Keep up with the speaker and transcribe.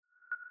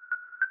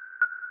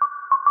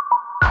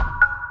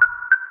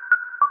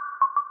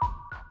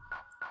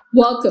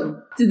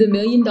Welcome to the $1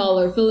 Million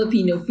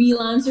Filipino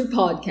Freelancer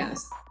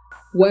Podcast,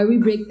 where we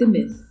break the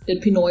myth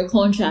that Pinoy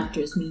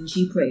contractors mean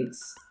cheap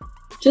rates.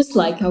 Just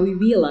like how we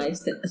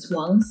realized that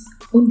aswangs,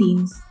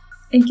 undins,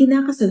 and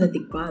kinakasan na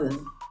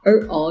tikbalang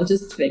are all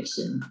just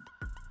fiction.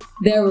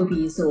 There will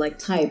be a select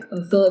type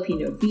of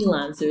Filipino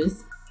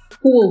freelancers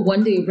who will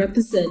one day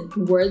represent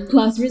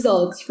world-class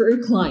results for our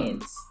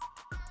clients.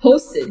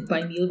 Hosted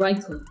by Neil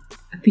Reichel,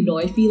 a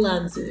Pinoy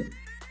freelancer,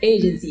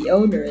 agency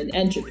owner, and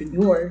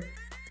entrepreneur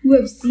who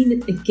have seen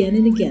it again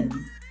and again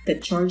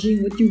that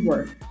charging what you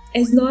worth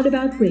is not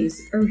about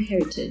race or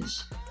heritage.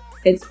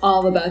 It's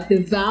all about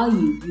the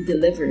value you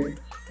deliver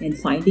and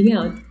finding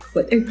out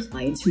what our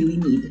clients really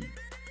need.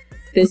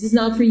 This is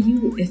not for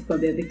you if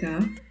pabebe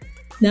ka,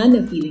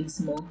 nana feelings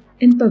mo,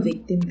 and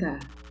pa-victim ka.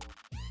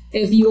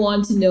 If you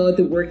want to know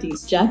the working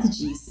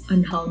strategies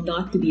on how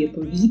not to be a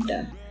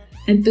purita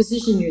and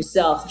position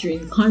yourself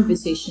during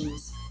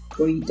conversations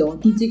where you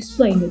don't need to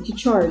explain what you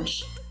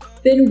charge,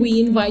 then we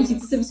invite you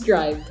to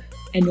subscribe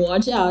and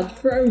watch out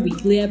for our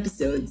weekly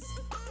episodes.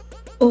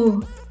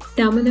 Oh,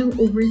 tama ng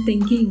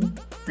overthinking.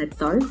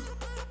 Let's start?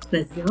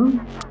 Let's go.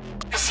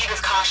 Proceed with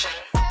caution.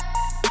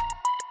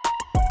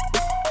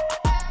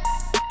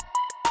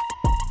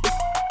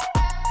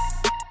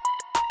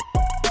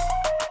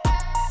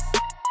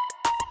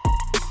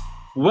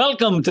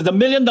 Welcome to the $1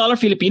 Million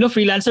Filipino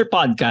Freelancer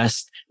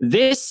Podcast.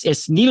 This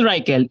is Neil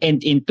Reichel,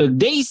 and in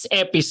today's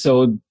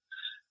episode,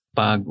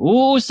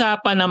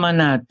 pag-uusapan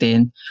naman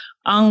natin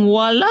ang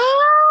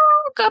walang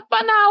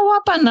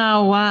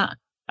kapanawa-panawa.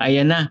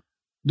 Ayan na,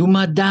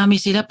 dumadami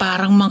sila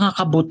parang mga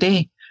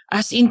kabute.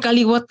 As in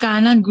kaliwat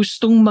kanan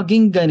gustong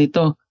maging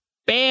ganito.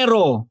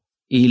 Pero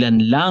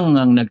ilan lang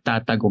ang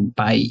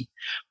nagtatagumpay.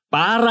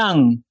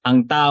 Parang ang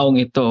taong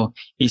ito,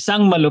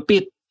 isang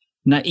malupit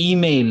na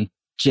email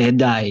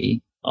Jedi.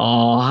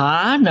 Oh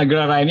ha,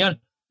 nagra-rhyme yun.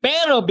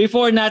 Pero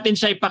before natin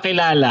siya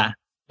ipakilala,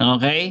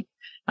 okay?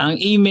 Ang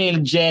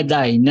email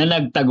Jedi na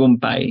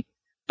nagtagumpay.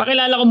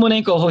 Pakilala ko muna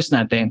yung co-host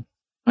natin.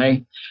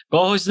 Okay?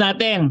 Co-host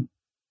natin.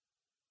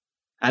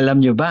 Alam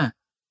nyo ba?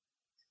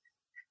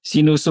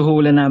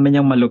 Sinusuhulan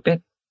namin yung malupit.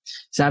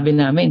 Sabi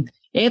namin,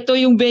 eto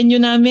yung venue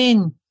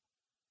namin.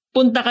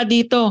 Punta ka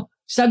dito.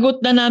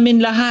 Sagot na namin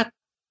lahat.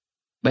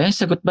 Bayan,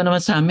 sagot ba naman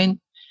sa amin?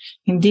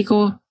 Hindi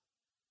ko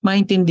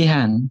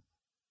maintindihan.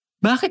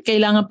 Bakit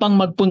kailangan pang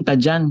magpunta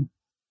dyan?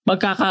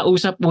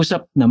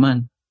 Magkakausap-usap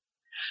naman.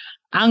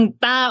 Ang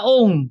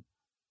taong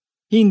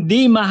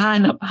hindi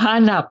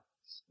mahanap-hanap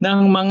ng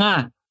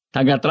mga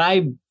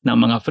taga-tribe, ng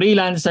mga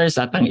freelancers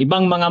at ang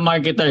ibang mga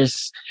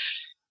marketers.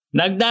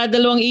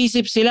 Nagdadalawang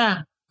isip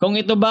sila kung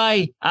ito ba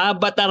ay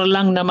avatar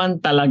lang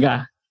naman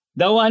talaga.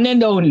 The one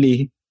and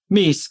only,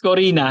 Miss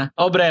Corina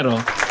Obrero.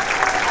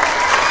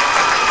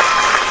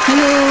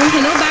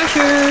 Hello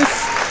Bashers!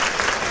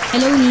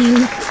 Hello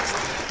Neil.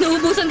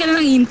 Nauubusan ka na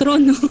ng intro,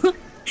 no?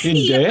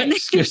 Hindi,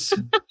 excuse.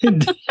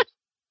 Hindi.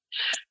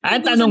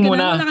 At tanong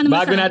muna,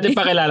 bago natin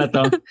pakilala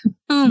to,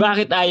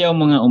 bakit ayaw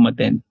mga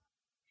umattend?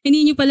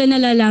 Hindi nyo pala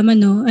nalalaman,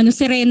 no?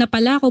 Sirena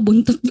pala ako,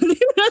 buntot pa rin.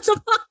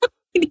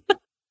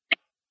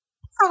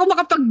 Ako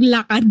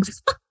makapaglakad.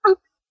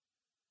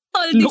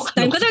 All this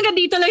time. Kasi hanggang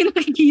dito lang yung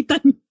nakikita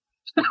nyo.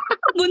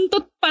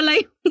 Buntot pala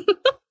yun.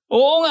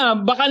 Oo nga,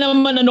 baka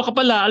naman ano ka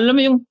pala, alam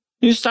mo yung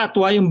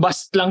statwa, yung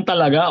bust lang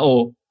talaga,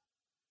 o.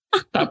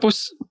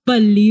 Tapos,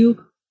 baliw.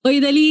 Oy,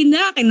 dali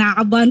na.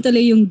 Kinakabahan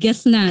tuloy yung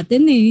guest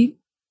natin eh.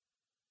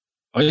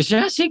 O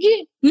siya,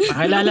 sige.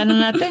 Pakilala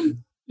na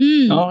natin.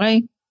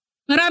 Okay.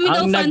 Marami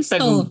daw fans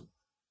to.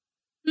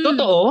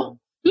 Totoo?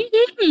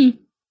 Mm-hmm.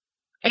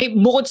 Eh,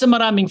 bukod sa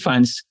maraming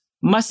fans,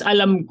 mas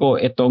alam ko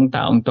itong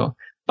taong to.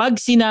 Pag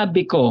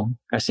sinabi ko,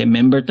 kasi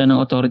member to ng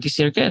authority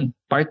circle,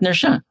 partner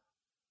siya.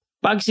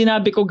 Pag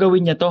sinabi ko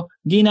gawin niya to,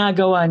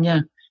 ginagawa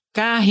niya.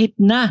 Kahit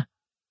na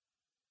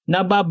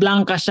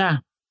nabablangka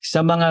siya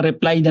sa mga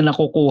reply na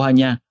nakukuha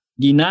niya,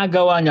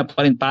 ginagawa niya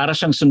pa rin para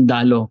siyang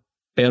sundalo.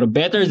 Pero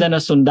better than a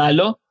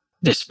sundalo,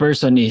 this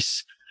person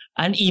is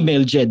an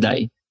email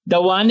Jedi. The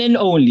one and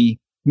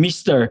only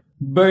Mr.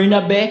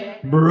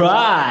 Bernabe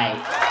Bry.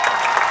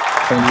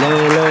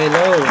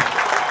 Hello.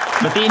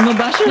 Batiin mo,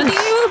 Bashers.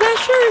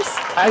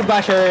 Hi,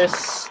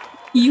 Bashers.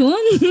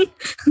 Yun.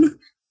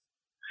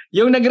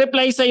 Yung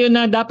nag-reply sa'yo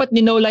na dapat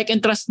ni-know, like,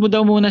 and trust mo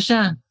daw muna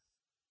siya.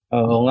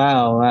 Oo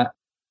nga.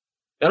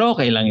 Pero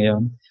okay lang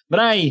yun.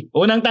 Bry,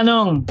 unang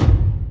tanong.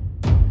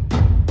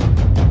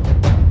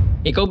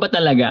 Ikaw ba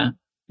talaga,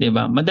 di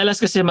ba? Madalas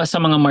kasi sa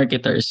mga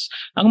marketers,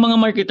 ang mga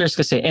marketers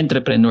kasi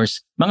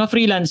entrepreneurs. Mga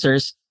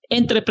freelancers,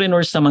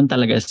 entrepreneurs naman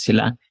talaga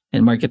sila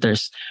and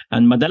marketers.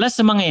 And madalas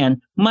sa mga yan,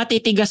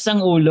 matitigas ang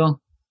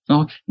ulo.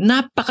 No?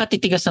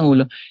 Napakatitigas ang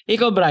ulo.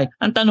 Ikaw, Bry,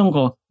 ang tanong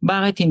ko,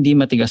 bakit hindi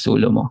matigas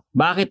ulo mo?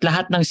 Bakit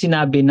lahat ng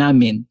sinabi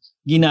namin,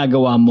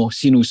 ginagawa mo,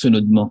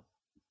 sinusunod mo?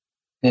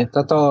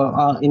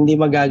 Totoo, hindi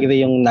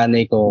mag-agree yung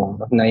nanay ko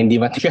na hindi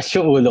matigas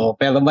yung ulo ko.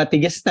 Pero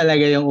matigas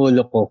talaga yung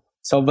ulo ko.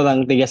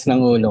 Sobrang tigas ng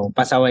ulo.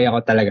 Pasaway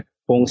ako talaga.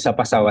 Kung sa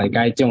pasaway.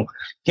 Kahit yung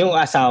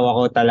asawa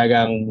ko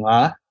talagang,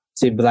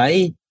 si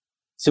Bry,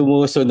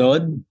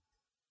 sumusunod.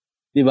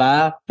 Di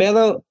ba?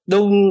 Pero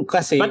nung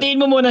kasi,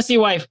 Batiin mo muna si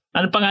wife.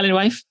 Ano pangalan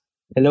wife?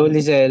 hello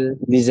Lizelle.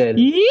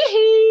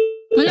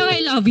 Wala,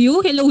 I love you.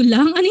 Hello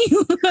lang. Ano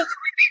yun?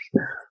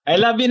 I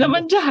love you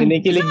naman dyan.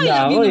 Kinikilig I na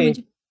love ako you eh. naman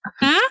dyan.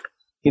 Ha?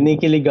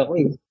 Kinikilig ako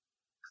eh.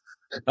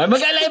 Ay,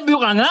 mag-I love you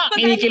ka nga.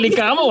 Kinikilig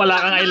ka mo. Wala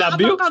kang I love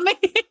you. Nakakabang kami.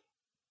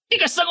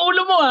 Tigas ng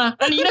ulo mo ha.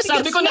 Kanina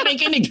sabi ko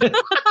nakikinig.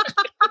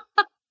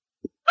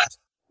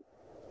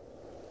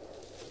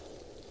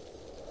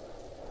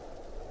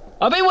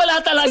 Abay, wala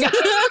talaga.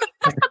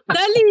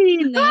 Dali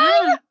na.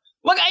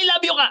 Mag-I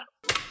love you ka.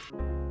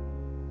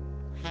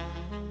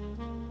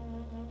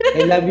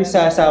 I love you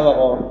sa asawa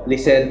ko,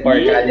 Lizelle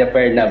Porcalia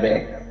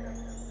Pernabe.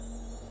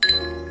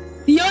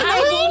 Yun,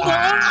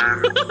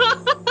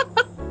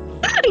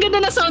 ang ganda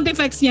na sound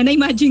effects niya.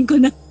 Na-imagine ko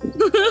na.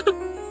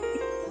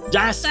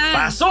 Just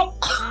pasok.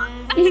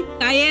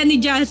 Kaya ni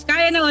Jazz.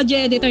 Kaya ng audio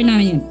editor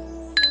namin yan.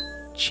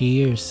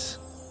 Cheers.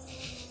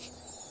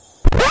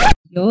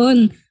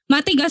 Yun.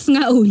 Matigas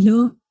nga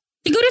ulo.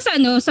 Siguro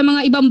sa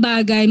mga ibang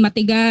bagay,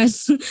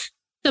 matigas.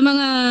 Sa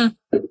mga,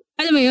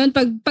 alam mo yun,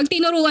 pag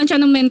tinuruan siya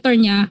ng mentor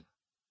niya,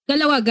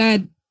 galaw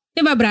agad.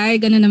 Diba, Bri?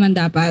 Ganun naman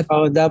dapat.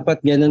 Oh, dapat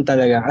ganun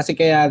talaga. Kasi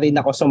kaya rin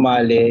ako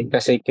sumali,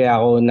 kasi kaya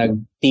ako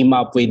nag-team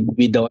up with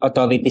the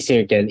authority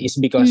circle is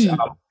because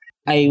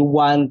I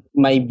want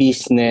my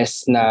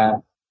business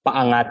na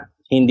paangat,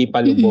 hindi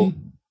palubog.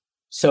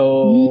 So,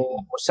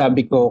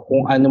 sabi ko,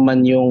 kung ano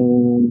man yung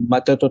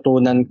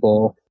matututunan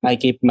ko, I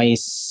keep my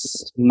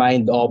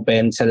mind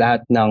open sa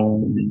lahat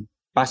ng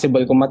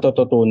possible kong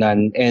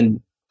matututunan.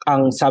 And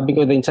ang sabi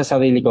ko din sa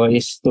sarili ko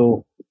is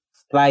to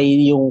try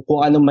yung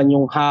kung ano man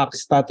yung hack,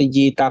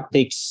 strategy,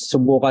 tactics,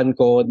 subukan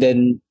ko.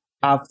 Then,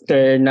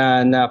 after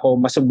na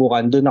ako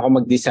masubukan, doon ako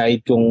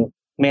mag-decide kung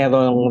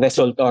merong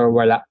result or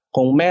wala.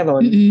 Kung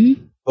meron,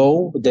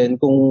 go.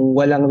 Then, kung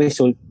walang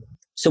result,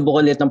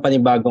 subukan ulit ng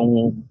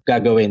panibagong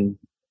gagawin.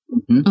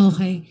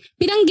 Okay.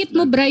 Pinanggit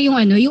mo, Bri, yung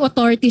yung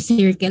authority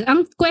circle.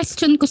 Ang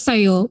question ko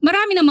sa'yo,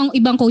 marami namang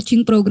ibang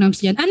coaching programs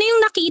dyan. Ano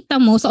yung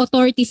nakita mo sa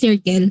authority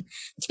circle?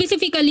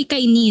 Specifically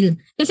kay Neil.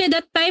 Kasi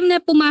that time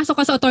na pumasok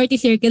ka sa authority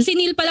circle, si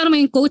Neil pa lang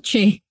naman yung coach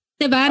eh.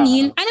 Diba,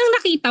 Neil? Anong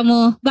nakita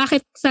mo?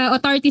 Bakit sa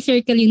authority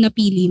circle yung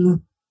napili mo?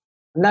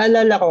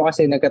 Naalala ko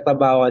kasi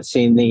nagkatabaho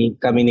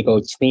kami ni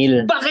Coach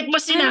Neil. Bakit mo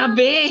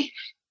sinabi?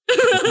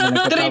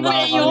 Trip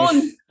na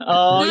yun.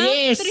 Oh,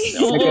 yes.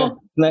 Oo.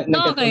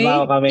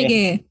 Nagkatabaho kami.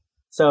 Sige.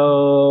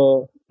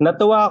 So,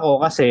 natuwa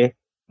ako kasi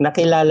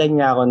nakilala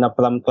niya ako na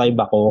from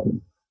tribe ako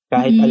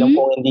kahit alam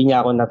kong hindi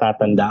niya ako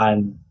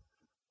natatandaan.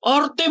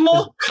 Arte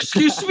mo!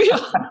 Excuse me.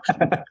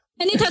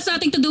 And it has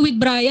nothing to do with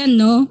Brian,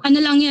 no? Ano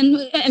lang yan,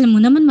 alam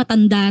mo naman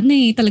matanda na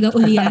eh. Talaga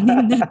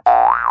ulianin na.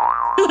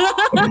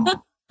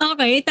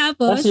 Okay,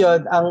 tapos? Tapos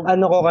yun, ang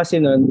ano ko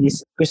kasi nun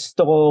is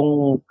gusto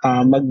kong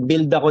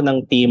mag-build ako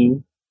ng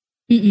team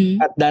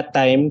at that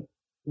time.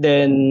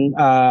 Then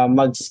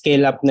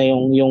mag-scale up na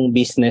yung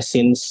business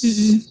since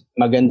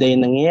maganda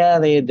yung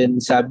nangyayari. Then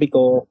sabi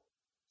ko,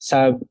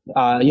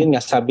 yun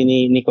nga, sabi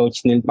ni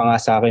Coach Neil pa nga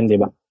sa akin, di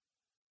ba?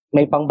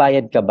 May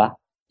pangbayad ka ba?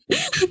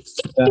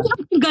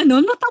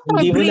 Ganon,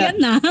 matapobre yan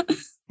na.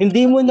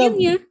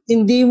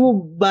 Hindi mo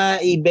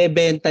ba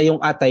ibebenta yung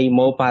atay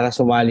mo para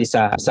sumali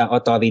sa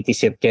authority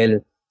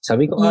circle?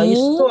 Sabi ko,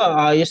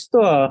 ayos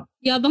to ah.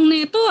 Yabang na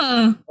ito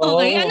ah.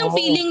 Okay, anong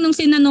feeling nung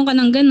sinanong ka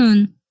ng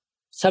ganon?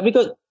 Sabi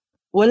ko,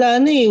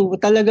 wala na eh.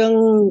 Talagang,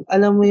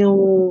 alam mo yung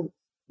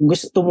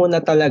gusto mo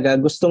na talaga,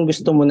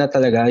 gustong-gusto mo na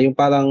talaga. Yung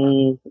parang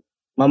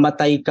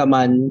mamatay ka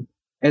man,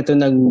 eto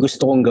nang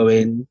gusto kong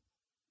gawin.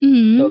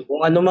 So,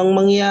 kung ano mang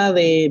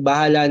mangyari,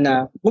 bahala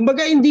na.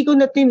 Kumbaga, hindi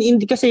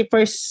kasi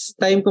first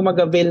time ko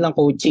mag-avail ng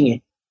coaching eh.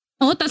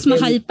 Oo, tas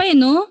mahal pa eh,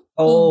 no?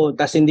 Oo,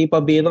 tas hindi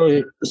pa biro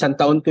eh. Isang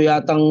taon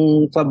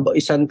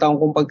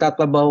kong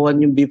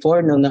pagtatrabahuan yung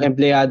before nung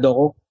empleyado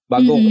ko.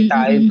 Bago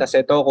kitain, tas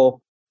eto ko.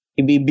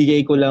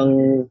 Ibibigay ko lang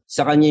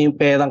sa kanya yung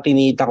perang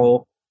kinita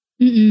ko.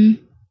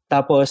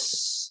 Tapos,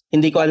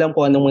 hindi ko alam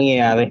kung anong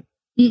mangyayari.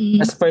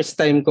 As first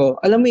time ko,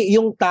 alam mo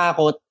yung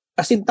takot,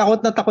 as in takot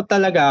na takot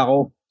talaga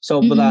ako.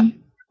 Sobra.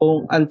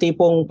 Kung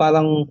antipong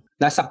parang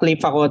nasa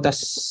cliff ako,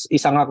 tas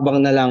isang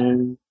hakbang na lang,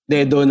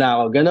 dedo na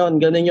ako.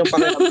 Ganon yung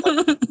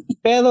pakiramdam.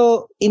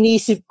 Pero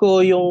inisip ko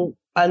yung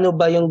ano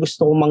ba yung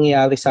gusto kong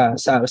mangyari sa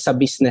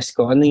business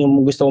ko? Ano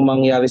yung gusto kong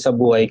mangyari sa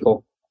buhay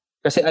ko?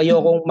 Kasi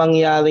ayokong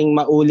mangyaring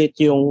maulit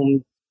yung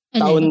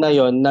taon na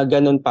yon na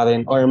ganun pa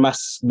rin or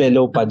mas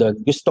below pa doon.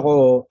 Gusto ko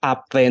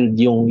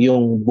uptrend yung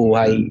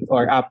buhay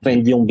or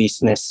uptrend yung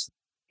business.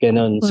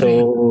 Ganun. Correct.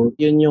 So,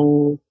 yun yung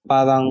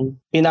parang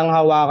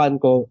pinanghawakan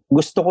ko.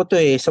 Gusto ko to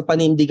so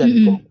panindigan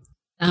ko.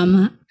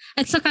 Tama.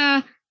 At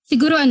saka,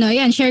 siguro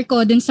share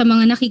ko dun sa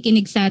mga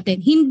nakikinig sa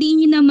atin.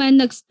 Hindi naman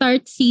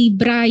nag-start si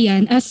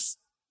Brian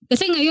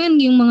kasi ngayon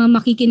yung mga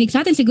makikinig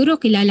sa atin, siguro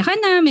kilala ka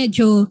na,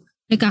 medyo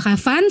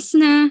nagkaka-fans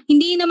na.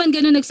 Hindi naman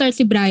ganun nag-start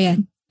si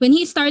Brian. When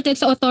he started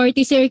sa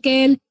authority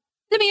circle,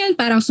 alam mo yun,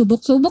 parang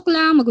subok-subok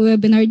lang,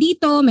 mag-webinar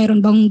dito, meron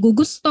bang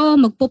gugusto,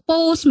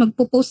 magpo-post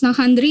ng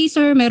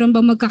fundraiser, meron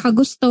bang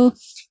magkakagusto.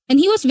 And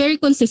he was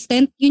very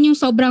consistent. Yun yung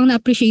sobrang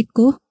na-appreciate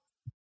ko.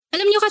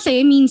 alam nyo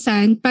kasi,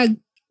 minsan, pag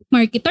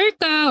marketer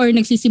ka or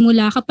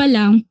nagsisimula ka pa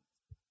lang,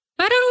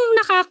 parang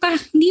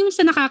hindi mo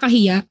sa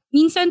nakakahiya.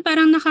 Minsan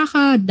parang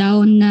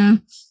nakaka-down na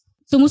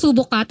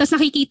sumusubok ka, tapos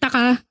nakikita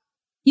ka,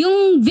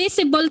 yung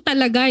visible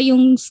talaga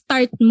yung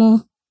start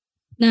mo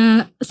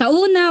na sa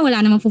una,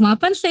 wala namang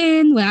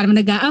pumapansin, wala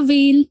namang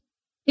nag-a-avail.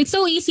 It's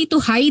so easy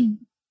to hide.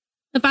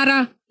 Na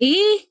para,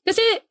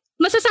 kasi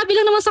masasabi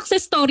lang naman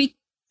success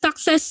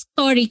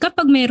story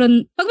kapag may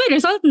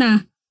result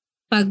na.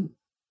 Pag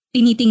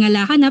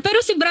tinitingala ka na.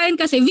 Pero si Brian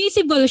kasi,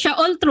 visible siya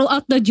all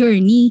throughout the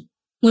journey.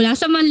 Mula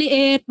sa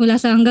maliit, mula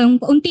sa hanggang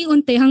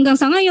unti-unti, hanggang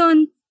sa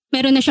ngayon,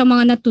 meron na siya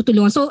mga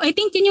natutulungan. So, I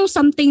think yun yung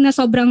something na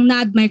sobrang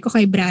na-admire ko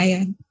kay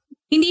Brian.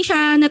 Hindi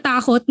siya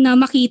natakot na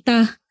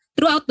makita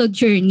throughout the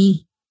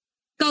journey.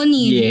 Ikaw,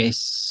 Neil? Yes.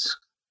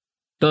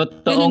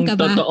 Totoong.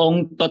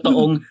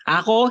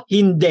 Ako,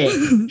 hindi.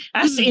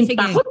 As in, Sige.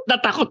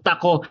 takot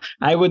ako.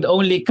 I would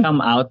only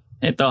come out.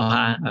 Ito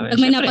ha.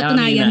 Pag may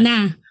napatunayan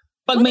na.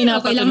 Pag may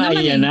Okay lang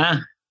napatunayan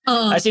naman na.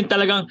 Oo. As in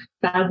talagang,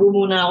 tago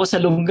muna ako sa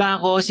lungga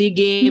ko.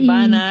 Sige,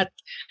 banat.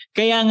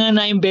 Kaya nga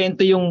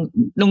na-invento yung,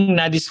 nung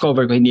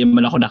na-discover ko, hindi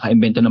naman ako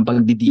naka-invento ng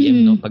pag-DDM,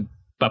 no?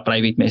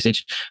 Pag-private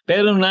message.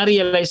 Pero nung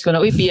na-realize ko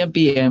na,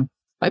 PM,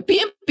 ay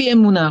PM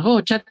muna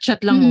ako.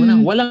 Chat lang muna.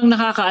 Walang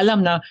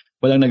nakakaalam na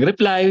walang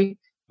nag-reply.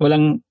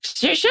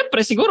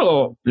 Siyempre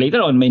siguro,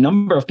 later on, may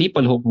number of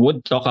people who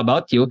would talk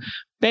about you.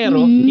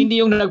 Pero,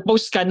 hindi yung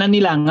nag-post ka na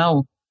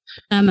nilangaw.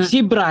 Tama. Si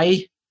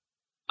Bri,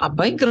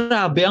 abay,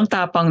 grabe ang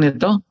tapang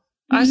nito.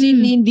 As in,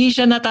 hindi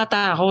siya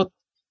natatakot.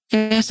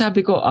 Kaya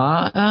sabi ko,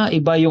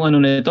 iba yung ano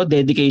nito,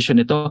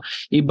 dedication nito.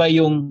 Iba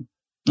yung,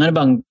 ano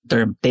bang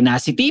term?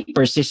 Tenacity,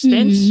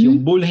 persistence,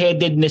 yung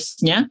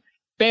bullheadedness niya.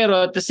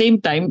 Pero at the same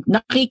time,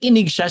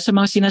 nakikinig siya sa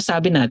mga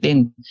sinasabi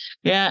natin.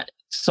 Kaya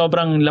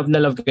sobrang love na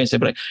love ko yun si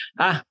Bri.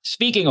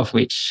 Speaking of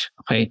which,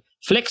 okay,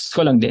 flex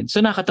ko lang din. So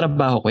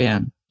nakatrabaho ko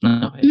yan.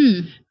 Okay.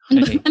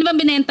 Ano ba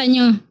binenta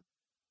nyo?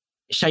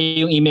 Siya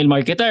yung email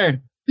marketer.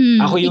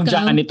 Ako yung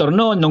ikaw. janitor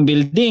noon, nung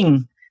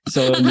building.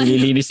 So,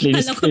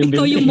 nililinis-linis Alam ko yung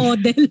ikaw building. yung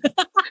model.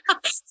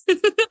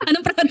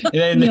 Anong product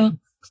nyo?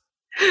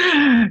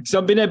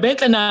 So,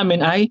 binibenta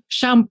namin ay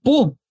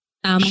shampoo.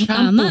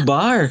 Tamang-tama. Shampoo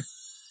bar.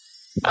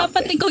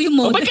 Dapat ikaw yung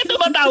model. Ba't ka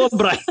tumatawa,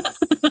 Bri?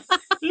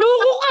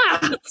 Loko ka!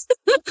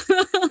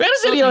 Pero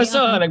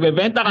seryoso,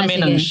 nagbebenta kami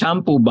ng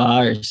shampoo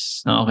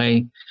bars.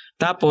 Okay?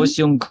 Tapos,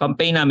 yung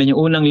campaign namin,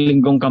 yung unang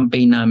linggong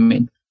campaign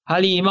namin,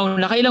 halimaw,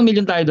 nakailang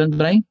milyon tayo doon,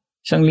 Bri?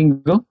 Isang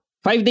linggo?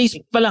 5 days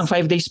pa lang. 6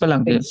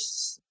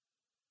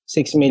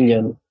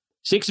 million.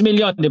 6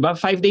 million, di ba?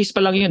 5 days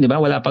pa lang yun, di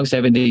ba? Wala pang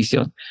 7 days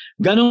yun.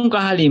 Ganun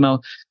kahalimaw.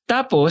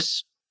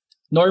 Tapos,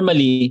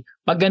 normally,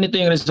 pag ganito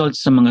yung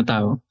results ng mga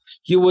tao,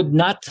 you would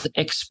not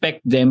expect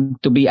them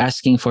to be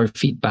asking for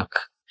feedback.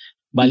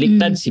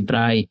 Baliktad si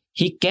Bri.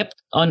 He kept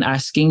on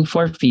asking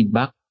for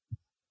feedback.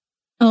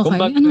 Okay,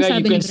 Kumbaga, anong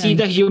sabi you can ni see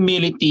Brian? the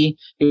humility.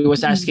 He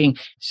was asking,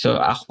 so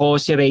ako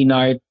si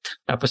Reynard,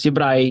 tapos si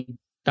Bri,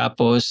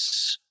 tapos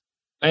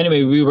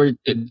anyway, we were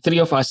 3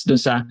 of us dun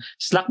sa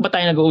Slack ba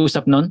tayo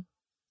nag-uusap nun?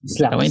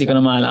 Slack. Hindi ko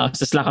na maalala.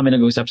 Sa Slack kami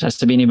nag-uusap.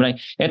 Sasabihin ni Bri,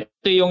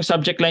 ito yung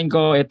subject line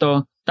ko,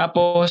 ito.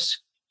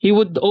 Tapos, he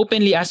would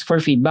openly ask for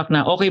feedback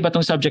na, okay ba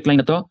tong subject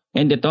line na to?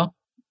 And ito?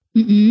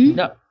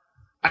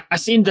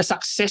 As in, the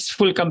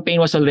successful campaign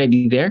was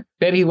already there,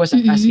 pero he was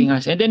asking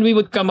us. And then we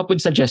would come up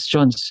with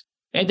suggestions.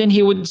 And then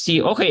he would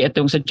see, okay,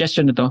 itong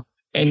suggestion na to.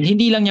 And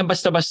hindi lang niya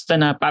basta-basta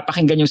na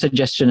papakinggan yung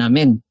suggestion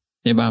namin.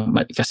 Diba?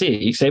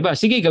 Kasi sa iba,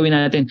 sige gawin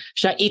natin.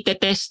 Siya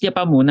itetest niya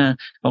pa muna.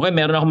 Okay,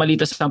 meron ako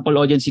malita sa sample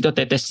audience dito,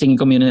 tetestingin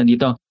ko muna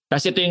dito.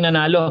 Tapos ito yung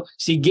nanalo,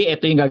 sige,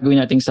 ito yung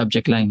gagawin nating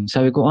subject line.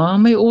 Sabi ko,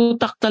 may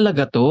utak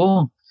talaga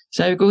to.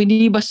 Sabi ko,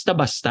 hindi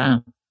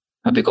basta-basta.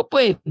 Sabi ko,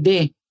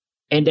 pwede.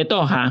 And ito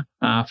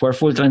for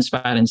full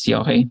transparency,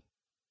 okay?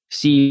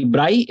 Si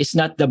Bri is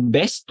not the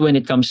best when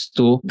it comes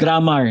to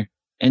grammar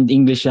and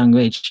English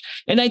language.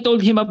 And I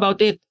told him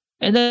about it.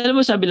 And alam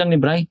mo, sabi lang ni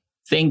Bri,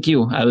 thank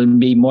you. I'll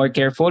be more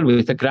careful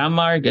with the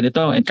grammar,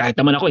 ganito. And kahit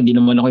naman ako, hindi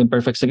naman ako yung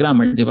perfect sa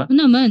grammar, di ba?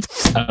 Naman.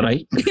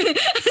 Alright?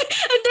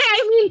 Hindi,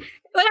 I mean,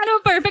 wala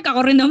naman perfect. Ako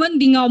rin naman,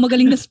 hindi nga ako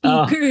magaling na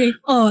speaker eh.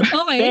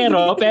 Okay.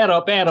 Pero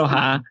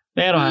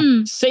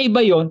sa iba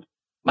yun,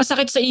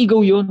 masakit sa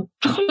ego yun.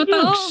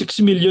 Totoo.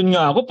 6 million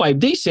nga ako, 5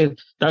 days eh.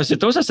 Tapos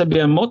ito,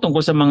 sasabihan mo tungkol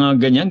sa mga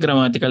ganyan,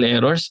 grammatical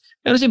errors.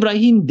 Pero si Bri,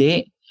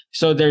 hindi.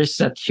 So there's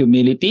that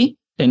humility,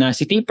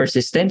 tenacity,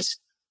 persistence,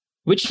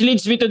 which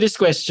leads me to this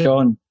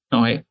question.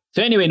 Okay. So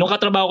anyway, nung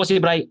katrabaho ko si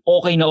Bri,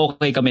 okay na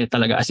okay kami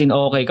talaga. As in,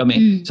 okay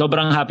kami.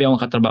 Sobrang happy akong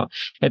katrabaho.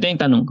 Ito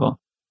yung tanong ko.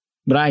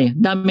 Bri,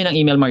 dami ng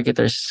email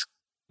marketers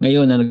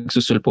ngayon na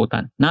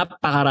nagsusulputan.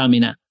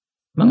 Napakarami na.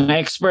 Mga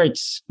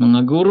experts,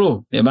 mga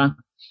guru, di ba?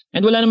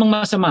 And wala namang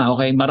masama,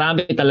 okay?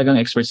 Marami talagang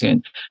experts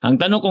ngayon. Ang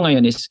tanong ko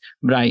ngayon is,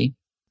 Bri,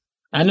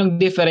 anong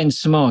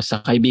difference mo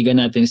sa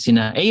kaibigan natin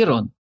sina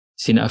Aaron,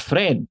 sina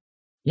Fred?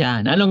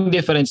 Yan. Anong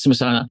difference mo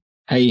sa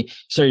kay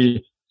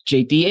Sir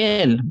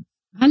JTL?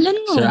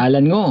 Sir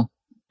Alan Ngo.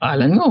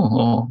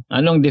 Oh.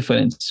 Anong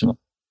difference mo?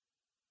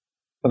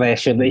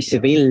 Pressure is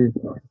real.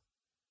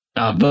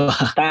 Aba,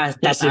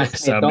 Tataas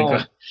sabi ko.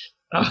 nito.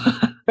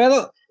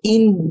 Pero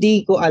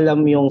hindi ko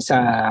alam yung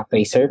sa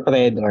kay Sir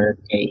Fred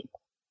or kay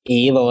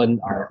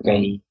Aaron or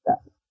kay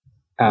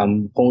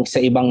kung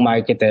sa ibang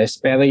marketers.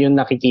 Pero yung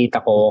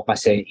nakikita ko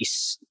kasi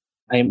is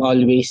I'm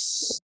always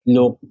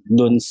look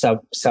dun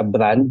sa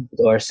brand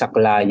or sa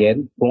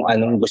client kung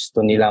anong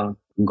gusto nilang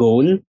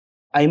goal.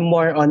 I'm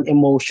more on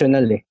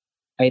emotional eh.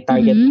 I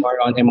target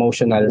more on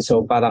emotional.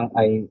 So parang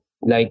I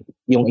like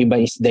yung iba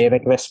is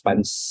direct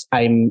response.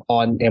 I'm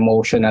on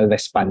emotional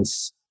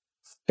response.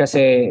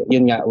 Kasi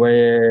yun nga,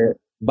 we're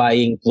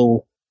buying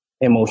through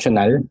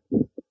emotional.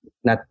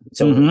 Not,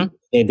 so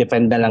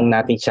depend na lang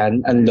natin siya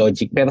ang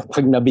logic. Pero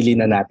pag nabili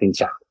na natin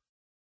siya.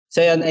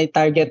 So yun, I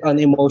target on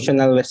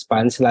emotional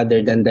response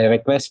rather than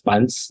direct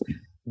response.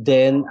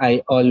 Then I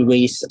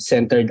always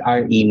centered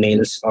our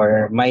emails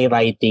or my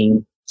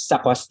writing sa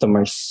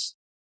customers.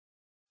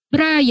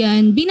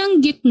 Brian,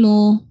 binanggit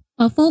mo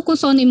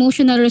focus on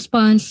emotional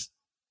response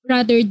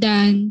rather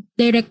than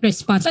direct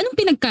response. Anong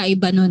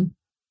pinagkaiba nun?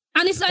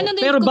 Honest,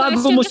 pero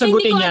bago mo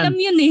sagutin yan. Hindi ko alam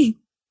yun eh.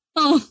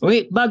 Oh.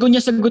 Wait, bago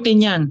niya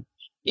sagutin yan.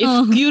 If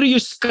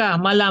curious ka,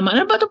 malaman,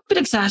 ano ba itong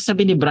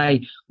pinagsasabi ni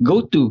Bri?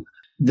 Go to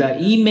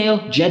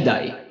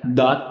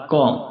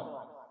theemail.jedi.com.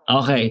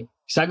 Okay,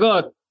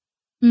 sagot.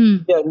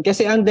 Yun,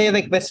 kasi ang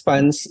direct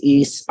response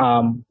is,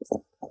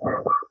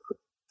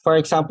 for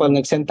example,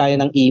 nag-send tayo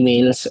ng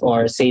emails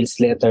or sales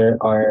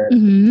letter or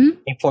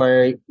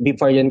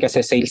before yun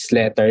kasi sales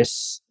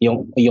letters,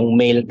 yung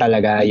mail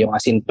talaga, yung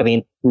as in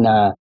print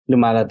na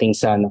lumarating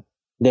sa ano.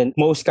 Then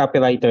most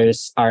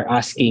copywriters are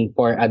asking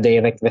for a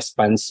direct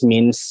response,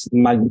 means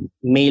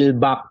mag-mail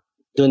back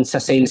dun sa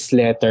sales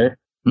letter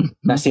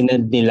na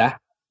sinend nila.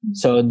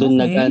 So dun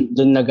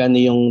nag-ano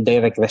yung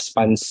direct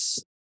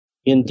response.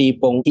 Yung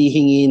tipong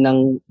hihingi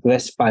ng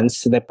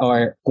response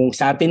or kung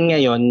sa atin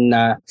ngayon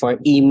na for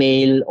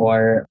email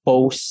or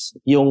post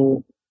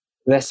yung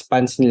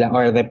response nila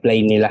or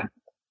reply nila.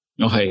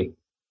 Okay.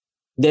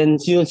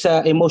 Then yung sa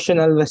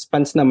emotional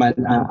response naman,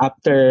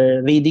 after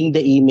reading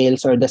the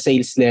emails or the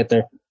sales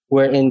letter,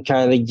 we're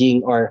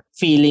encouraging or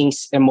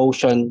feelings,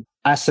 emotion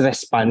as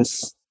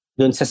response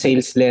dun sa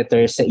sales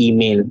letter sa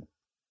email.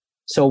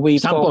 So we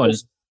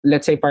focus,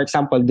 let's say for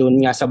example,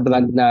 dun nga sa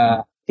brand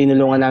na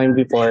tinulungan namin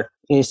before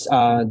is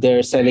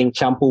they're selling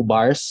shampoo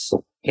bars,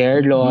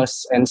 hair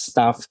loss and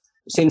stuff.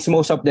 Since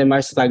most of them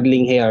are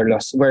struggling hair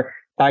loss, we're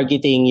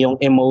targeting yung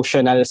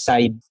emotional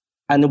side.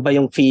 Ano ba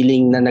yung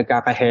feeling na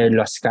nagkaka-hair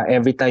loss ka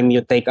every time you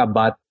take a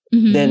bath,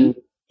 then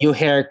you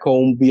hair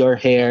comb your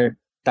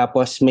hair,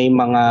 tapos may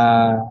mga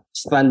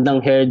strand ng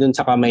hair dun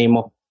sa kamay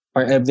mo,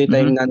 or every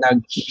time na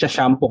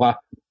nag-shampoo ka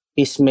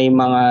is may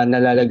mga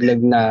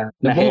nalalaglag na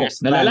hair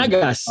strand.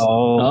 Nalalagas.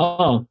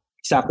 Oh.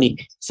 Exactly.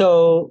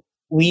 So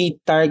we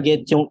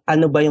target yung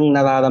ano ba yung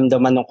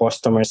nararamdaman ng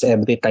customers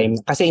every time.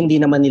 Kasi hindi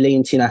naman nila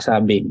yung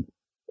sinasabi.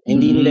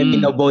 Hindi nila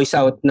pino-voice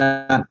out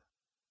na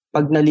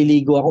pag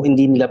naliligo ako,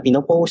 hindi nila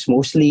pino-post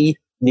mostly.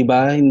 Di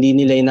ba? Hindi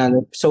nila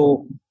inano.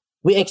 So,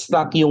 we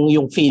extract yung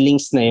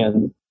feelings na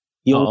yun.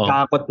 Yung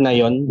takot na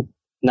yun,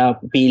 na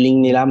feeling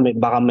nila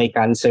baka may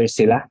cancer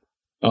sila.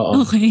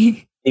 Oo.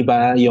 Okay. Di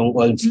ba? Yung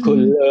old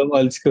school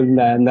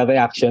na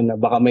reaction na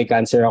baka may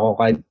cancer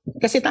ako.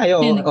 Kasi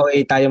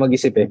tayo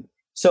mag-isip eh.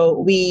 So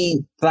we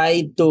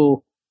try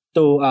to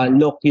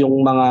look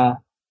yung mga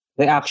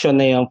reaction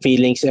na yung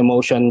feelings,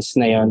 emotions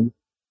na yon.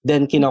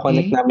 Then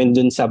kinoconnect namin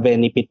dun sa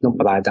benefit ng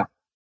product.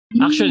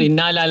 Actually,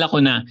 naalala ko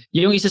na,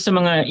 yung isa sa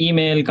mga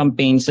email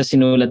campaigns sa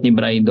sinulat ni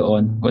Bri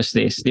doon was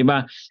this.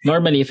 Diba?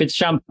 Normally, if it's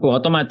shampoo,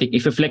 automatic,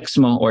 if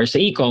i-flex mo, or sa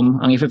e-com,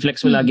 ang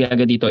i-flex mo lagi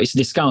agad dito is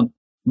discount.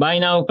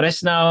 Buy now,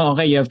 press now,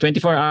 okay, you have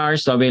 24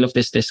 hours to avail of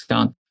this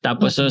discount.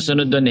 Tapos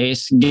susunod doon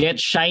is get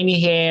shiny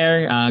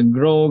hair,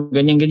 grow,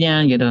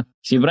 ganyan-ganyan. Gitu.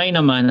 Si Bri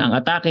naman, ang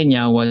atake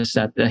niya was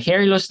that the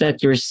hair loss that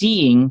you're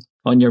seeing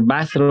on your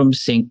bathroom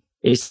sink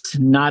is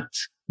not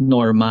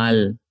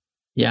normal.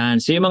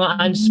 Yan. So yung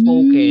mga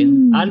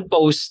unspoken,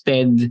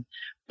 unposted,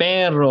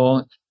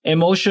 pero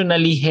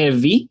emotionally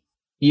heavy,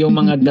 yung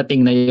mga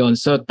dating na yon.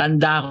 So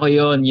tanda ko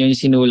yon, yung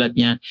sinulat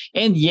niya.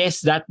 And yes,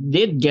 that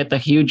did get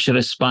a huge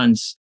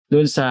response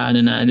doon sa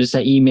doon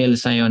sa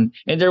emails na yon.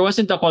 And there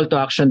wasn't a call to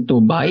action to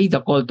buy.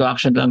 The call to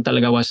action lang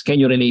talaga was, can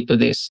you relate to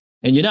this?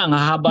 And yun na, ang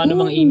haba ng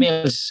mga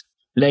emails.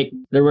 Like,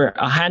 there were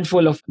a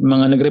handful of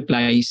mga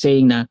nag-reply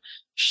saying na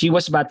she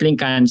was battling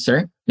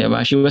cancer.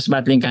 Diba? She was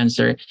battling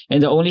cancer.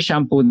 And the only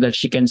shampoo that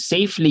she can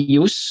safely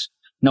use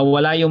na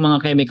wala yung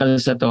mga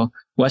chemicals na to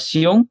was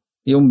yung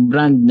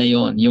brand na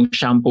yon, yung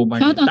shampoo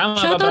bar. Tama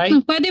ba, Bri?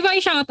 Pwede ba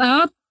i-shout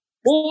out?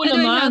 Oo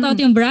naman. Shoutout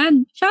yung brand.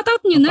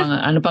 Shoutout nyo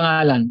na. Ano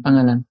pangalan?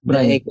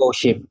 The Echo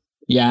Shift.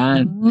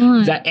 Yan.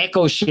 The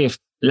Echo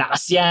Shift.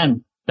 Lakas yan.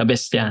 The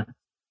best yan.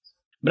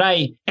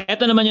 Bri,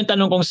 eto naman yung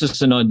tanong kong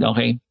susunod,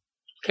 okay?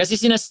 Kasi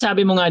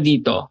sinasabi mo nga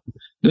dito,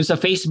 dun sa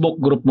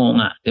Facebook group mo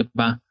nga, di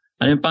ba?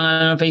 Ano yung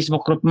pangalan ng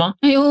Facebook group mo?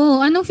 Ay,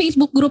 oo. Anong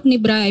Facebook group ni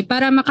Bri?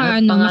 Para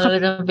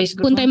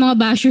makapunta yung mga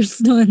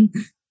bashers doon.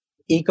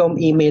 Ecom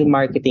Email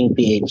Marketing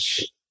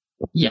PH.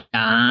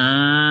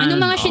 Yan. Ano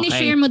mga Okay.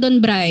 sinishare mo doon,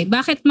 Bri?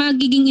 Bakit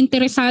magiging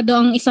interesado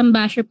ang isang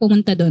basher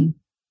pumunta doon?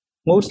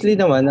 Mostly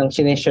naman, ang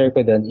sinishare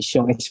ko doon is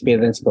yung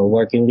experience ko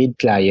working with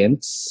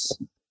clients.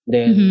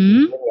 Then,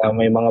 Mhm. yun nga,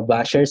 may mga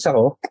bashers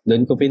ako,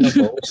 doon ko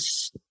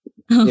pinopost.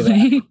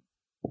 Okay.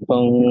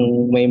 Kung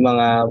may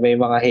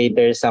mga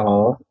haters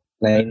ako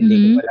na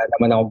hindi wala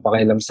naman akong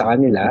pakialam sa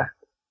kanila,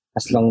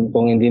 as long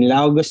kung hindi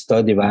nila ako gusto,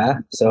 di ba?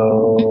 So,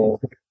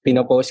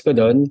 pinopost ko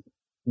doon.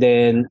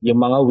 Then,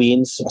 yung mga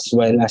wins as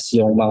well as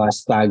yung mga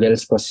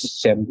struggles ko,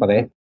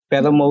 syempre.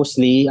 Pero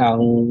mostly,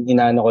 ang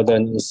inaano ko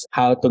doon is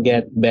how to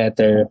get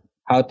better,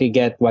 how to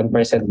get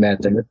 1%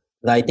 better,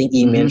 writing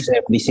emails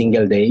every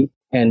single day,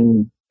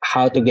 and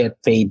how to get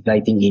paid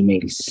writing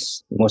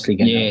emails. Mostly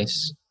ganun.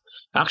 Yes.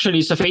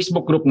 Actually, sa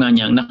Facebook group nga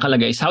niya,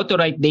 nakalagay is how to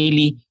write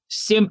daily,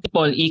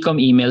 simple e-com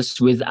emails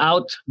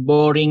without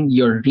boring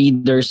your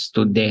readers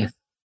to death.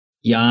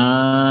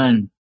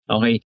 Yan.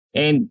 Okay.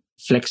 And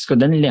flex ko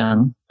din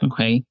lang.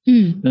 Okay.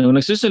 Nung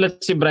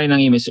nagsusulat si Brian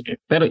ng emails,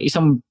 pero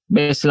isang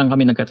beses lang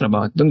kami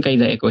nagkatrabaho doon kay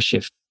The Echo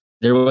Shift.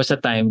 There was a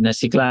time na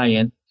si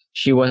client,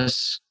 she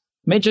was,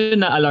 medyo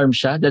na-alarm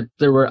siya that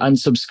there were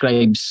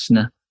unsubscribes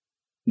na.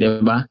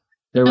 Diba?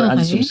 There were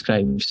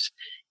unsubscribes.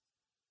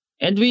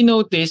 And we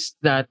noticed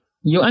that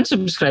yung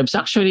unsubscribes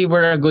actually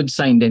were a good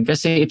sign din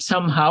kasi it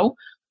somehow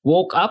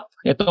woke up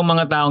itong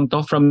mga taong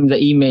to from the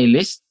email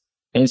list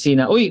and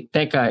sina, uy,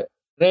 teka,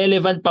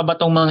 relevant pa ba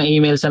tong mga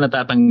emails na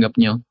natatanggap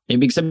nyo?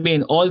 Ibig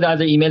sabihin, all the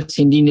other emails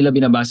hindi nila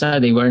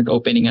binabasa, they weren't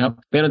opening up.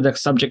 Pero the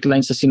subject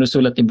lines sa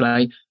sinusulat ni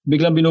Bri,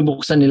 biglang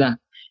binubuksan nila.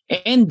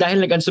 And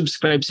dahil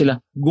nag-unsubscribe sila,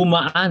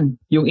 gumaan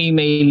yung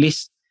email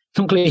list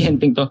ng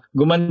kliyenteng to.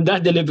 Gumanda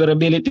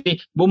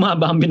deliverability,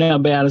 bumaba ang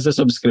binabayaran sa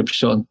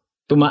subscription.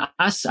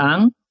 Tumaas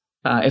ang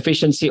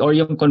efficiency or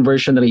yung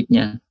conversion rate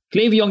niya.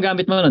 Klaviyo ang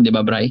gamit mo nun, di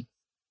ba, Bri?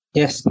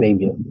 Yes,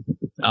 Klaviyo.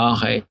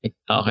 Okay.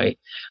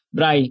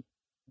 Bri,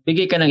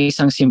 bigay ka ng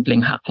isang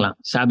simpleng hack lang.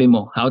 Sabi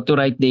mo, how to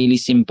write daily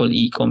simple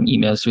e-com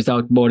emails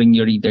without boring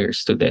your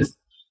readers to death.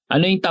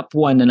 Ano yung top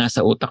 1 na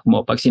nasa utak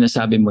mo pag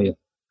sinasabi mo yun?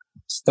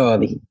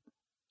 Story.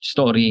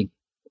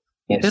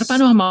 Yes. Pero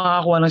paano ka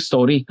makakakuha ng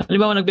story?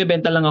 Halimbawa,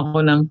 nagbebenta lang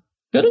ako ng,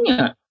 pero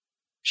nga,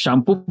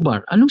 shampoo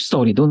bar. Anong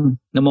story dun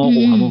na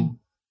makukuha mo?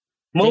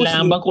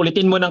 Kailangan bang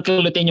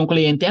kulitin yung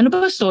kliyente? Ano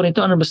ba story ito?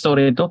 Ano ba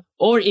story ito?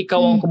 Or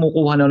ikaw ang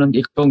kumukuha na lang,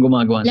 ikaw ang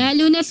gumagawa?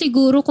 Lalo na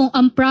siguro kung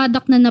ang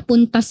product na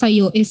napunta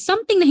sa'yo is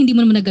something na hindi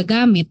mo naman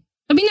nagagamit.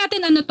 Sabihin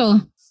natin ano to?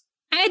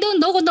 I don't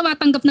know kung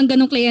tumatanggap ng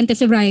ganong kliyente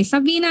si Bryce.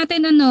 Sabihin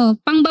natin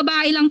pang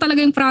babae lang talaga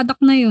yung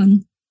product na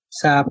yun.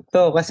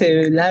 Sakto,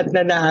 kasi lahat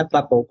na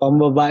naata ko,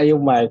 pambaba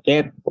yung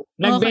market.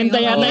 Nagbenta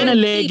yata ng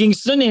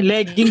leggings dun eh.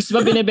 Leggings ba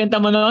binibenta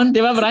mo noon?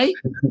 Di ba, Bri?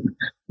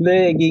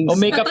 Leggings. O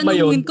makeup ba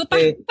yun? Ko,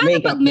 paano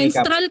pag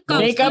menstrual cup?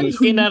 Makeup,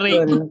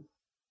 kinarate.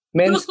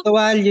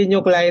 Menstrual, yun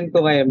yung client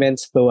ko ngayon,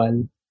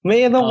 menstrual.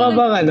 Mayroon ka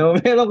bang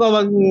Mayroon ka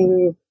bang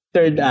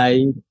third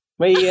eye?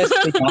 May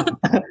ESP ka?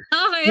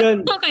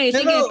 Okay,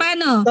 sige,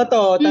 paano?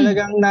 Totoo,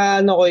 talagang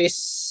naano ko is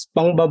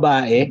pang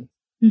babae.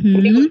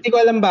 Hindi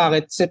ko alam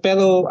bakit,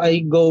 pero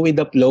I go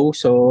with the flow.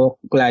 So,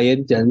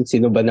 client yan,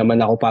 sino ba naman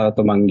ako para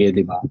tumanggi,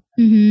 di ba?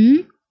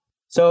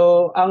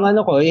 So, ang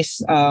ko is,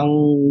 ang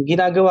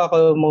ginagawa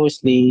ko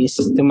mostly is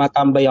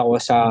tumatambay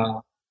ako sa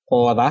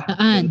Quora.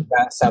 Saan?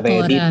 Sa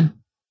Reddit. Quora.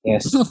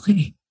 Yes.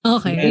 Okay.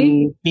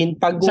 And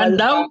saan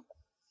daw?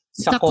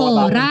 Sa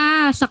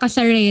Quora. Saka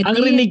sa Reddit. Ang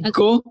rinig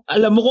ko,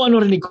 alam mo kung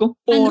ano rinig ko?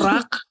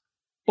 Porak.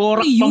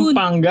 Porak,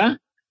 Pampanga.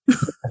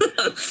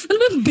 Ano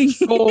ba bing?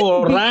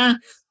 Quora.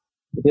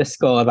 Yes,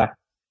 Quora.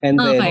 And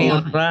then,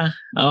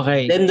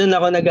 Okay. Then doon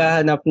ako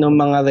naghahanap ng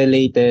mga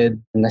related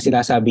na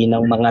sinasabi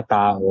ng mga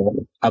tao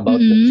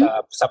about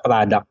sa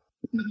product.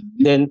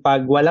 Then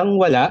pag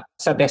walang-wala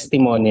sa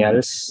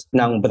testimonials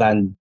ng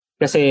brand.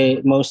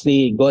 Kasi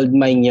mostly gold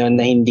mine yun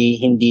na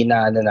hindi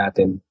na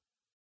natin.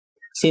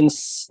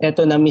 Since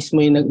eto na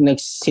mismo yung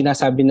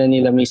sinasabi na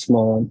nila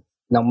mismo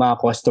ng mga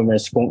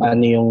customers kung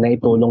ano yung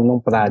naitulong ng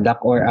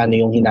product or ano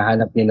yung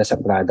hinahanap nila sa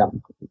product.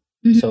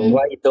 So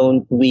why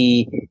don't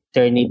we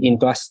turn it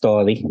into a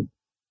story?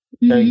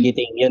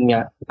 Targeting yun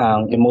nga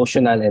ang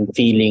emotional and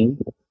feeling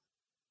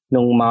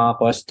ng mga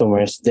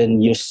customers,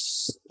 then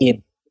use it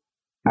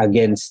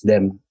against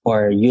them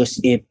or use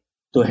it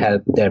to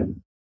help them.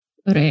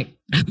 Correct.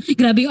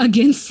 Grabe yung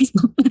against.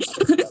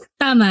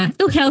 Tama.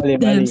 To help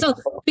them. So,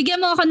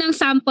 bigyan mo ako ng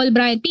sample,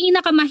 Brian.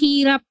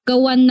 Pinakamahirap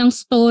gawan ng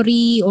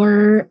story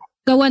or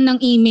gawan ng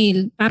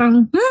email.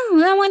 Parang,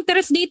 wala mo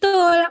interest dito.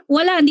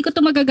 Wala, hindi ko ito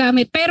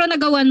magagamit. Pero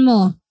nagawan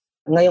mo.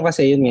 Ngayon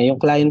kasi yun nga, yung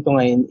client ko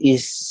ngayon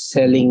is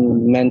selling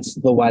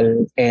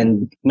menstrual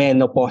and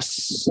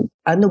menopause.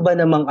 Ano ba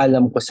namang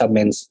alam ko sa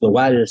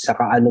menstrual?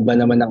 Saka ano ba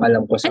naman ang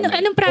alam ko sa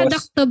menopause? Anong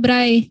product to,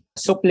 Bri?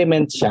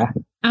 Supplement siya.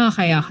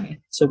 Okay.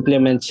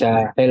 Supplement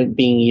siya,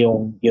 helping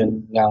yung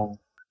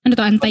ano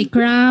to,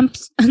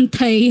 anti-cramps,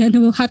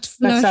 hot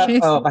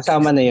flashes.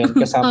 Kasama na yun.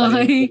 Kasama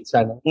na yun.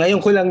 Ngayon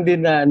ko lang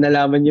din na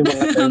nalaman yung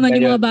mga term na yun.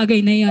 Yung mga bagay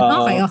na yun.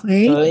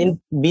 Okay. So,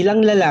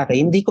 bilang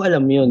lalaki, hindi ko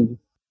alam yun.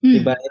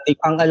 Diba?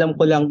 Ang alam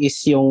ko lang is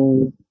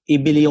yung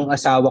ibili yung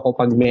asawa ko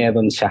pag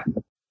meron siya.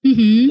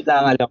 Mhm. Yun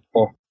lang alam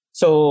ko.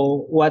 So,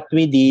 what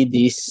we did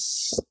is,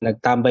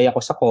 nagtambay ako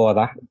sa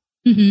Quora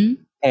Mhm.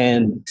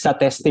 and sa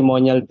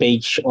testimonial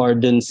page or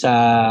dun sa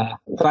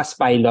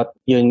Trustpilot,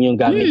 yun yung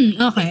gamit ng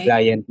Okay.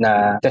 client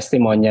na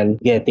testimonial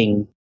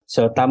getting.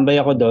 So,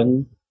 tambay ako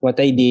dun. What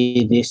I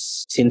did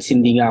is, since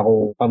hindi nga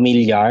ako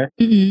familiar,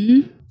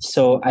 Mhm.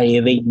 so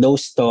I rate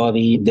those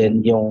story,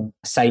 then yung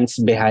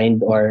science behind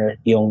or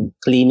yung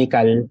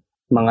clinical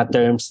mga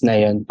terms na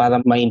yun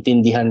para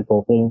maintindihan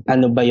ko kung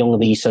ano ba yung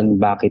reason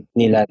bakit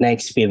nila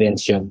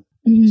na-experience yun.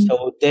 Mhm.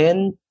 So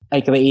then,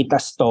 I create a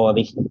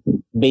story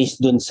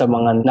based dun sa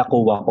mga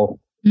nakuha ko.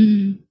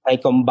 Mhm. I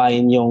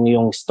combine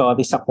yung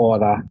story sa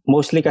Quora.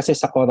 Mostly kasi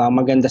sa Quora,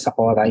 maganda sa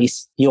Quora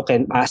is you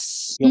can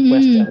ask yung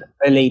question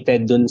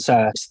related dun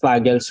sa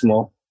struggles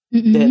mo.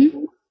 Mhm. Then,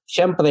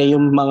 syempre,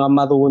 yung mga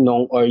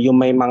marunong or yung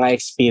may mga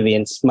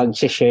experience,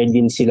 mag-share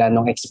din sila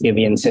ng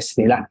experiences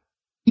nila.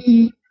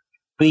 Mhm.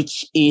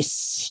 Which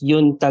is,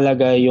 yun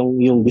talaga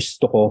yung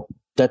gusto ko.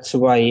 That's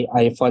why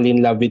I fall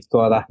in love with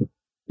Quora.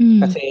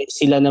 Mhm. Kasi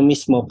sila na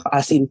mismo,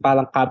 as in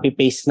parang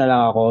copy-paste na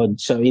lang ako.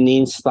 So,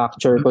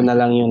 ini-structure ko na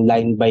lang yung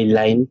line by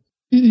line.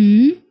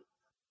 Mhm.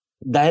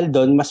 Dahil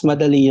doon, mas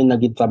madali yung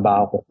naging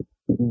trabaho ko.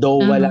 Though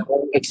Tama. wala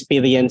akong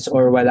experience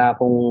or wala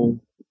akong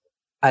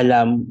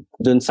alam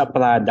dun sa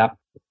product.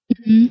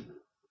 Mhm.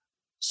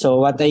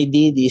 So, what I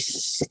did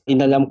is,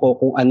 inalam ko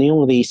kung ano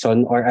yung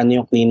reason or ano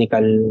yung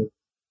clinical.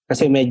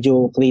 Kasi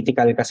medyo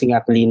critical kasi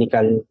nga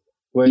clinical.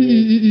 Where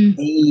Mhm.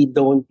 we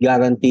don't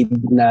guaranteed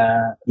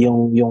na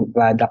yung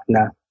product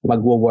na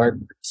magwo-work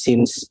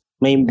since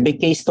may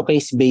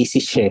case-to-case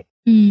basis siya.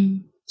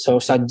 Mhm. So,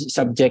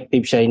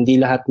 subjective siya.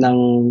 Hindi lahat ng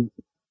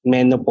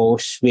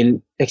menopause will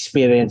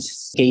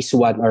experience case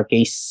 1 or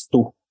case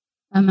 2.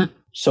 Tama.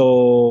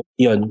 So,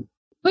 yun.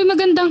 Uy,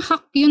 magandang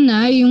hack yun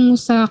yung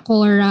sa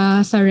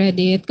Quora, sa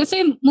Reddit.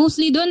 Kasi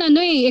mostly doon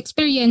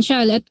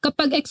experiential. At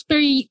kapag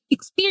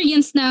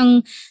experience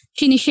ng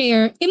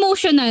sinishare,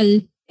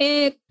 emotional,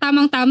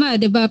 tamang-tama,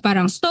 di ba?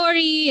 Parang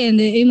story and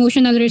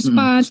emotional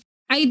response.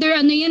 Either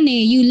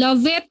you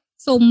love it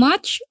so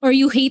much or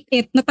you hate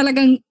it na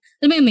talagang,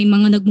 alam mo yun, may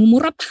mga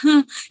nagmumura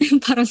pa,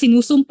 parang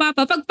sinusumpa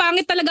pa. Pag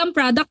pangit talaga ang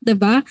product, di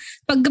ba?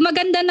 Pag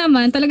maganda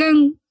naman,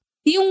 talagang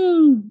yung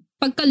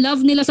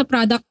pagka-love nila sa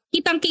product,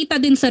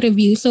 kitang-kita din sa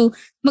review. So,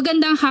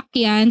 magandang hack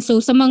yan. So,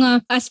 sa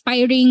mga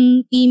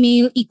aspiring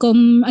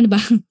e-com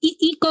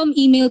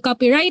email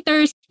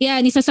copywriters,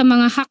 yan, isa sa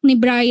mga hack ni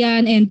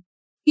Brian. And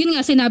yun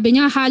nga, sinabi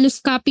niya,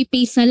 halos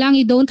copy-paste na lang.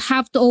 You don't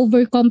have to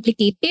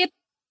overcomplicate it.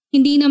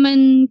 Hindi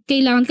naman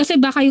kailangan. Kasi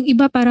baka yung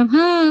iba parang,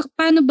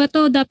 paano ba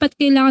to? Dapat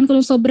kailangan ko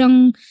ng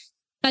sobrang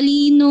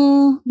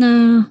talino na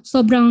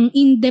sobrang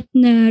in-depth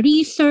na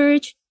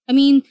research. I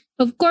mean,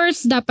 of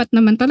course, dapat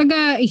naman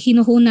talaga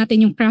hinuhon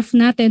natin yung craft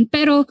natin.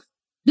 Pero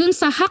dun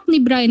sa hack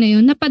ni Brian na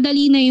yun,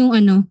 napadali na yung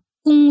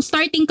kung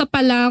starting ka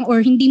pa lang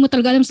or hindi mo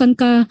talaga alam saan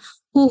ka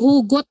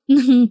huhugot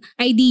ng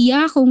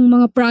idea kung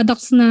mga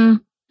products na,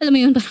 alam mo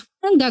yun,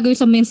 parang gagawin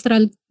sa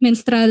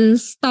menstrual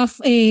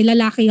stuff,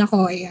 lalaki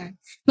ako. Ayan.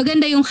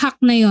 Maganda yung hack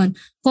na yun.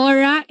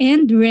 Quora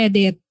and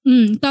Reddit.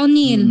 Ikaw,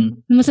 Neil,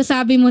 ano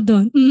masasabi mo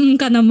doon?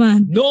 Ka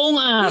naman. Noong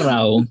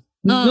araw,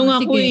 nung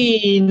ako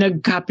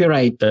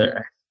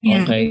nag-copywriter,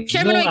 yeah. Okay.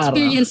 Share mo na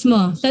experience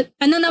mo.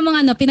 Ano na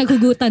mga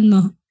pinaghugutan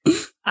mo?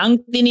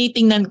 Ang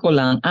tinitingnan ko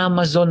lang,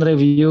 Amazon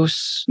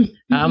reviews.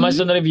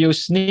 Amazon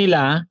reviews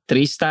nila,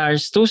 3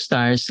 stars, 2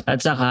 stars,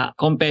 at saka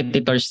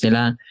competitors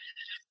nila.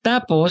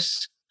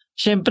 Tapos,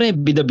 syempre,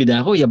 bida-bida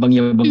ako,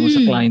 yabang-yabang ko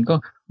sa client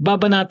ko.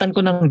 Babanatan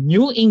ko ng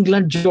New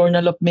England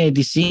Journal of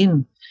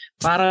Medicine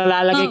para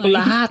lalagay ko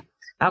lahat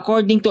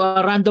according to a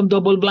random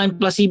double-blind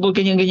placebo,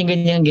 ganyan.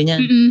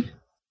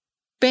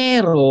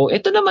 Pero,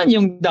 ito naman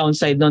yung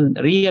downside nun,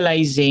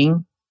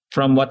 realizing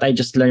from what I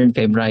just learned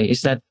kay Bri,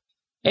 is that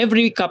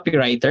every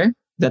copywriter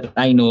that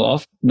I know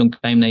of nung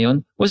time na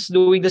yon was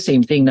doing the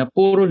same thing na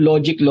puro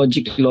logic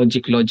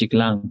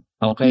lang.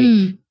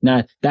 Okay?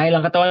 Na dahil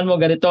ang katawan mo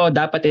ganito,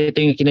 dapat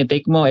ito yung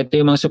kinetake mo, ito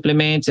yung mga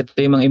supplements, ito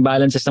yung mga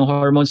imbalances ng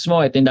hormones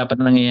mo, ito yung dapat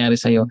nangyayari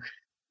sa'yo.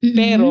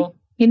 Pero,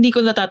 hindi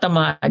ko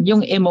natatamaan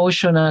yung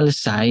emotional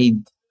side.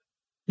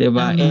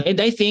 Diba?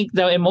 And I think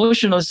the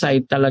emotional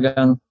side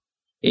talagang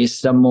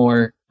is the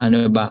more,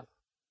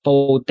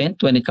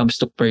 potent when it comes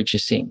to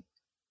purchasing.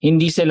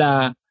 Hindi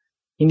sila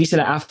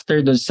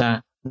after dun sa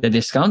the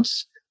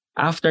discounts.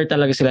 After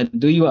talaga sila,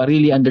 do you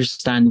really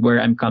understand where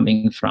I'm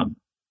coming from?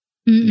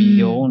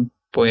 Yun.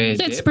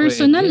 Pwede. So it's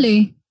personal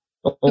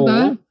Oo.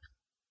 Diba?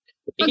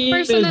 Pag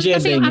personal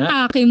kasi yung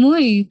atake mo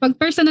Pag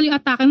personal yung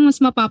atake mo,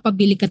 mas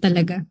mapapabili ka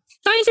talaga.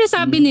 Saka yung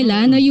sinasabi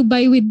nila na you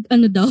buy with,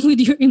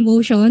 with your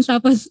emotions.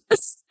 Tapos,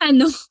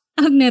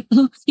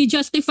 you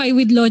justify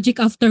with logic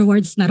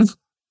afterwards na rin.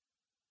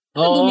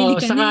 Oo,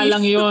 saka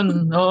lang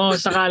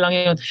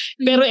yun.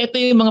 Pero ito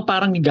yung mga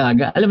parang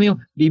gaga. Alam mo yung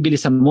bibili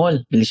sa mall,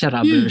 bili siya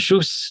rubber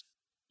shoes.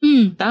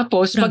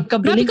 Tapos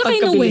pagkabili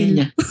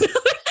niya.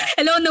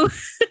 Hello, no.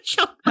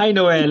 Shop. Hi,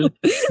 Noel.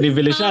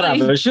 Bibili siya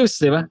Okay. rubber shoes,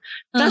 di ba?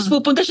 Tapos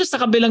pupunta siya sa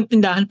kabilang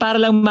tindahan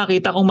para lang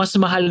makita kung mas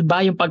mahal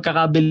ba yung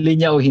pagkakabili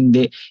niya o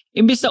hindi.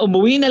 Imbis na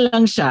umuwi na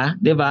lang siya,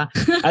 di ba?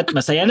 At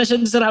masaya na siya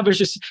sa rubber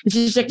shoes.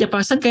 I-check niya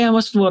pa, saan kaya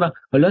mas mura?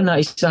 Hala,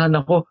 naisahan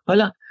ako.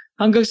 Hala,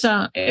 hanggang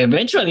sa,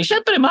 eventually,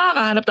 syempre,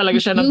 makakahanap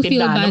talaga siya ng You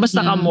feel tindahan na bad mas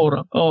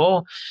nakamura.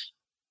 Oo.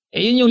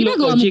 Eh, yun yung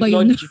Ginagawa mo ba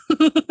yun?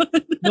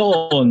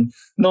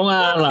 Noong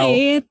araw.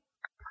 Bakit?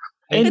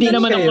 Eh, hindi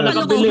naman ako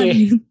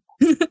nakabili.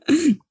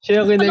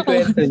 Siya yung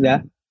kinikwento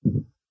niya.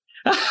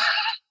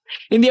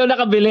 Hindi ako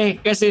nakabili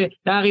kasi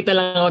nakakita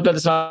lang ako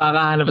tapos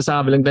makakahanap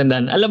sa kabilang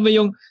tandaan. Alam mo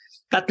yung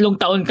 3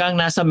 taon kang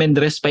nasa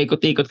Mendres,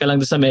 paikot-ikot ka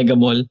lang doon sa Mega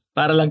Mall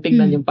para lang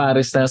tignan yung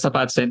Paris na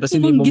sapatos tapos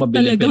hindi mo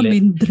mabili-bili.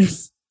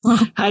 Mendres.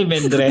 Hi,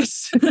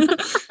 Mendres.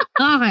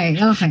 Okay.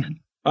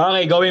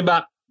 Okay, going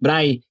back.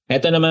 Bri,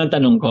 eto naman ang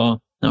tanong ko.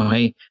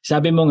 Okay.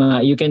 Sabi mo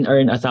nga, you can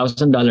earn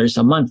 $1,000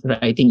 a month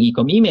writing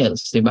e-com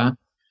emails, di ba?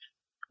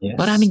 Yes.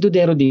 Maraming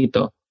dudero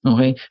dito.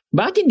 Okay?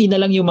 Bakit hindi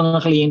na lang yung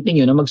mga kliyente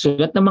nyo na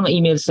magsulat ng mga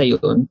emails sa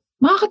yun?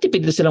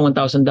 Makakatipid na silang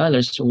 $1,000.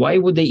 Why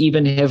would they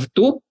even have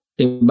to,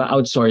 diba,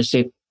 outsource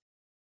it?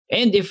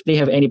 And if they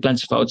have any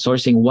plans of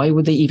outsourcing, why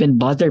would they even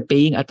bother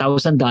paying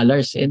 $1,000?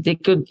 And they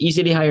could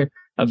easily hire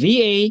a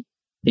VA,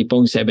 they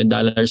pong $7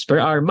 per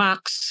hour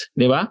max,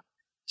 di ba?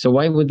 So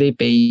why would they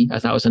pay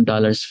 $1,000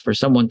 for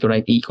someone to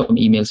write e-com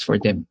emails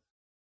for them?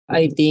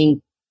 I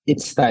think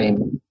it's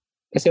time.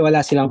 Kasi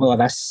wala silang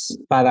oras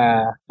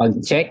para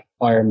mag-check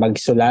or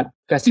magsulat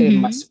kasi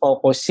mas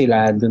focus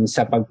sila dun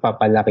sa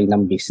pagpapalaki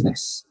ng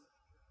business.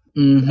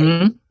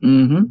 And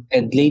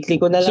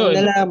lately ko na lang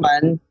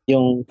nalaman,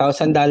 yung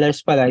 $1,000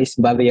 pala is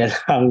barya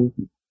lang.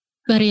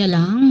 Barya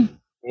lang?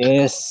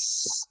 Yes.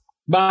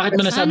 Bakit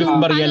mo nasabi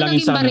mong barya lang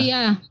yung sana?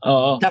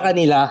 Oo. Sa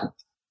kanila.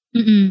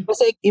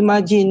 Kasi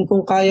imagine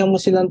kung kaya mo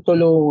silang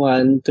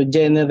tulungan to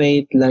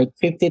generate like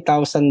 $50,000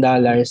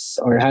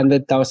 or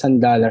 $100,000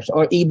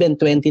 or even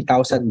 $20,000.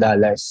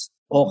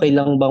 Okay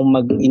lang bang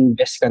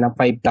mag-invest ka ng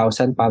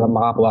 $5,000 para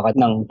makakuha ka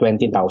ng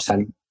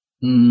 $20,000?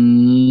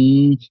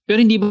 Pero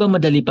hindi ba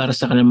madali para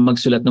sa kanila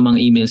magsulat ng mga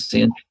emails na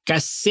yun?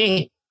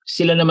 Kasi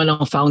sila naman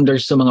ang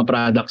founders sa mga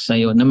products na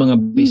yun, ng mga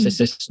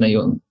businesses na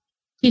yun.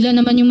 Sila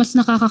naman yung mas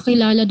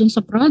nakakakilala dun sa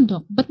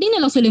product. Ba't di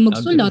na lang sila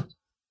magsulat? Okay.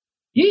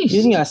 Yes.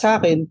 Yun nga,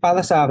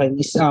 para sa akin,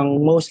 is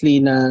ang mostly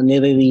na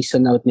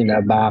nire-reason out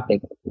nila bakit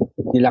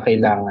nila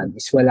kailangan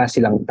is wala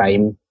silang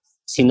time.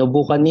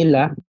 Sinubukan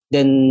nila,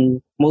 then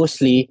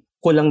mostly,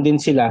 kulang din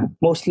sila.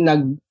 Mostly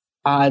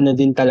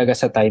din talaga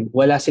sa time.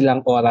 Wala silang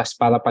oras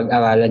para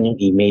pag-aralan yung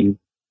email.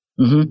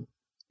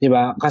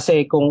 Diba?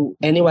 Kasi kung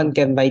anyone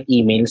can write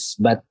emails,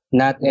 but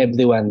not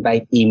everyone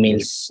write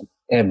emails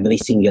every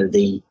single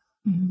day.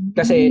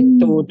 Kasi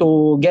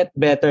to get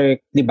better,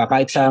 diba,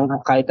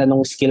 kahit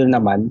anong skill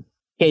naman,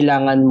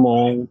 kailangan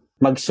mong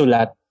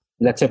magsulat.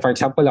 Let's say, for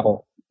example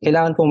ako,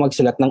 kailangan kong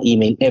magsulat ng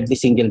email every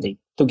single day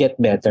to get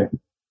better.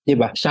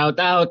 Diba? Shout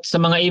out sa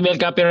mga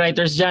email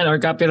copywriters dyan or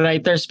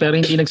copywriters pero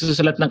hindi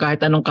nagsusulat ng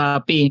kahit anong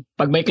copy.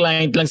 Pag may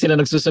client lang sila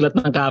nagsusulat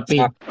ng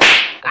copy.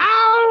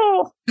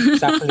 Ow!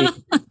 Exactly.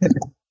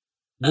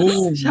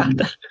 Boom! Shout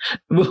out.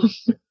 Boom!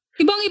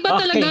 Ibang-iba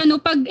talaga, no?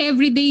 Pag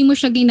everyday mo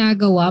siya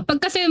ginagawa, pag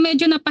kasi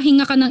medyo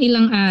napahinga ka ng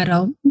ilang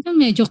araw,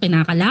 medyo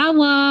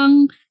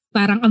kinakalawang,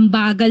 parang ang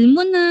bagal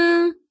mo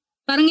na.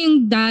 Parang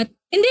yung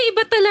hindi,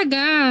 iba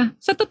talaga.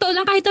 Sa totoo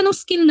lang, kahit anong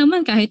skill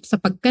naman, kahit sa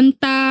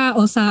pagkanta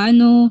o sa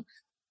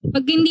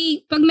pag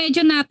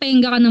medyo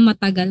napahinga ka ng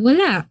matagal,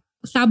 wala.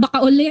 Saba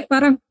ka uli,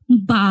 parang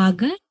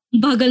bagal.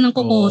 Bagal ng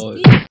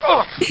kokote.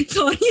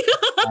 Sorry.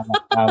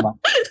 Tama.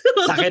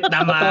 Sakit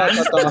naman.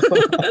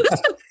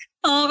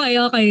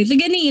 Okay.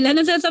 Sige, Neil,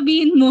 ano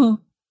sasabihin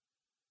mo?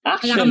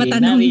 Actually,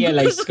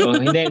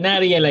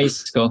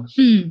 na-realize ko.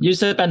 Yung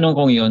sa tanong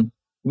kong yun,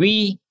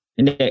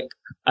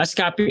 as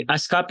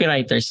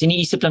copywriters,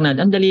 siniisip lang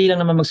natin, ang dali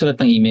lang naman magsulat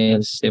ng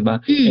emails,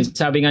 diba? And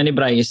sabi nga ni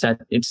Bri is that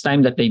it's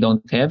time that they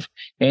don't have.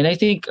 And I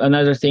think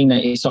another thing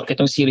na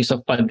itong series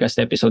of podcast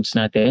episodes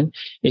natin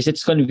is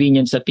it's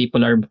convenience that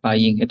people are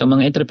buying. Itong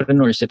mga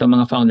entrepreneurs, itong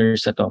mga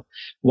founders na to.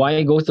 Why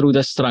go through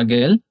the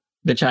struggle,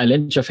 the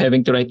challenge of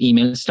having to write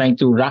emails, trying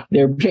to rack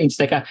their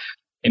brains?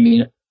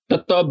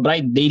 Totoo,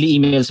 Bri, daily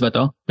emails ba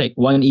to? Like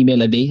 1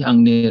 email a day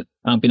ang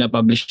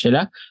pinapublish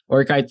sila?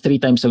 Or kahit 3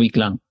 times a week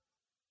lang?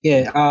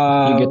 Yeah,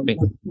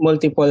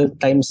 multiple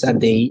times a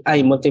day,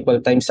 multiple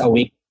times a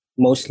week,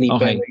 mostly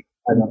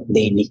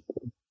daily.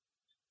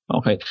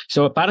 Okay.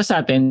 So para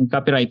sa atin,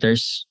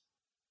 copywriters,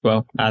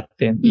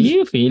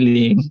 you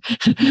feeling.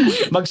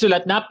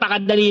 Magsulat,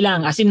 napakadali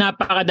lang. As in,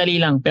 napakadali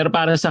lang. Pero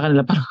para sa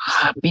kanila, parang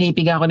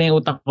pinipiga ko na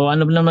yung utak ko.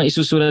 Ano naman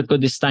isusulat ko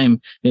this time?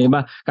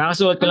 Diba?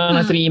 Kakasulat ko lang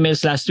ng 3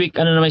 emails last week.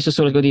 Ano naman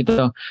isusulat ko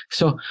dito?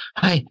 So,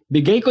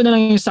 bigay ko na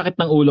lang yung sakit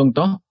ng ulong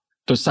to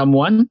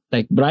someone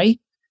like Bri,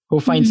 who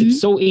finds it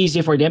so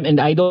easy for them.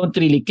 And I don't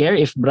really care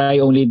if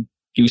Bri only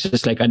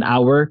uses like an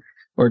hour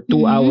or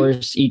 2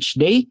 hours each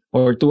day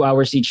or 2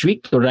 hours each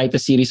week to write a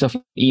series of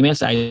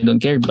emails. I don't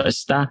care.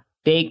 Basta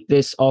take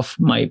this off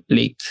my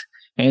plate.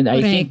 And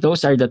I Correct. think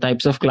those are the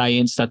types of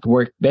clients that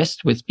work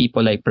best with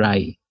people like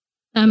Bri.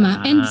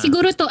 Tama. And Ah.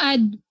 siguro to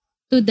add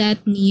to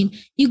that, Neil,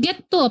 you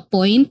get to a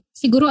point,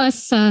 siguro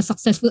as a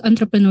successful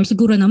entrepreneur,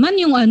 siguro naman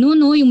yung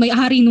yung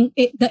may-ari nung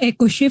the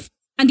Echo Shift,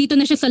 andito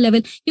na siya sa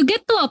level, you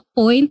get to a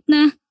point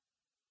na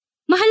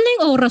mahal na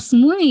yung oras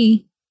mo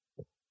eh.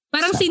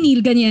 Parang si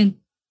Neil ganyan.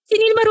 Si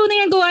Neil marunong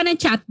yan gawa ng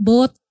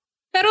chatbot.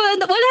 Pero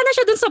wala na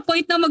siya dun sa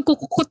point na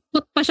magkukukut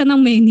pa siya ng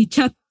many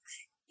chat.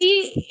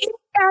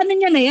 Ano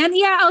niya na yan?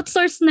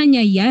 I-outsource na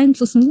niya yan.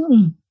 So,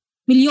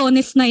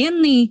 milyones na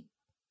yan eh.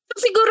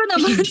 So, siguro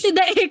naman si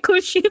The Echo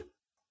Shift,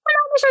 wala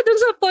na siya dun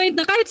sa point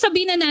na kahit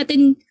sabihin na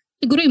natin,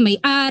 siguro yung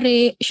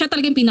may-ari, siya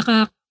talaga yung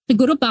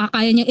siguro pa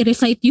kaya niya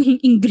i-recite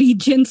yung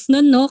ingredients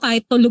nun, no?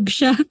 Kahit tulog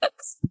siya.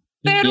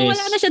 Pero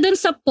wala na siya dun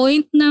sa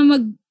point na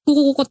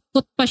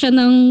magkukukot pa siya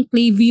ng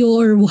Clavio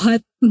or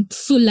what,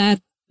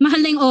 sulat.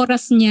 Mahal na yung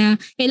oras niya,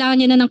 kailangan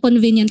niya na ng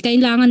convenient,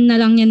 kailangan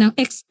na lang niya ng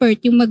expert,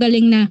 yung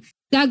magaling na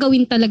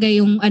gagawin talaga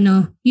yung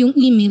yung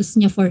emails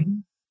niya for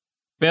him.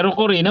 Pero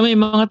Corina, may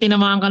mga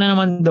tinamaan ka na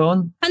naman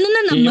doon. Ano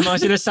na naman? Yung mga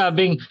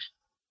sinasabing,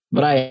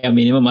 Bri,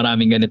 aminin mo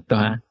maraming ganito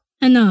ha.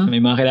 Ano? May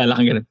mga kilala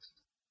kang ganito.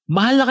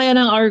 Mahal na kaya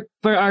ng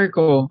per hour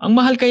ko. Ang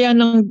mahal kaya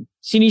ng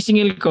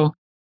sinisingil ko.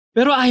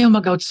 Pero ayaw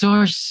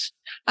mag-outsource.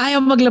 Ayaw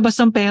maglabas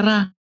ng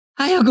pera.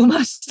 Ayaw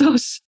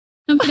gumastos.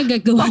 Ang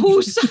pinagagawa.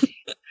 Mahusay.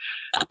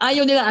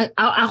 Ayaw nila,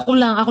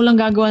 ako lang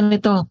gagawa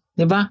nito.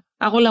 Diba?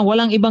 Ako lang,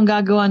 walang ibang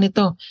gagawa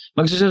nito.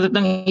 Magsusulat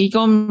ng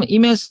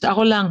emails,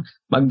 ako lang.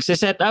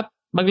 Magse-set up,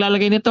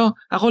 maglalagay nito,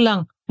 ako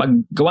lang.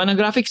 Paggawa ng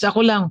graphics,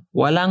 ako lang.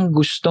 Walang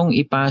gustong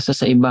ipasa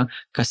sa iba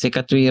kasi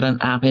katwiran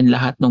akin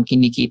lahat ng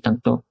kinikitang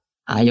to.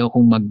 Ayaw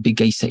kong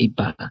magbigay sa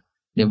iba.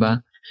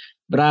 Diba?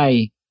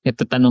 Bri,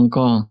 ito tanong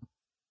ko.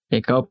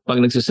 Ikaw, pag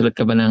nagsusulat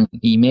ka ba ng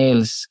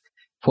emails,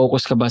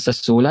 focus ka ba sa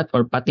sulat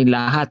or pati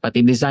lahat,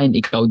 pati design,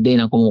 ikaw din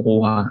ang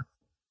kumukuha?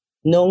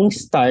 Nung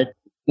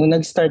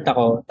nag-start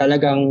ako,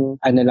 talagang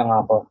lang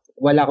ako.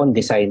 Wala akong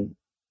design.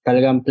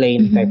 Talagang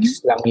plain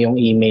text lang yung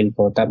email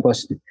ko.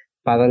 Tapos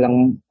para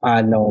lang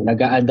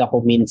nag-a-add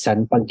ako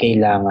minsan pag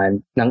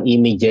kailangan ng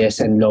images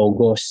and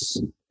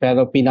logos.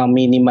 Pero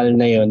pinaka-minimal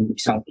na yun,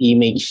 isang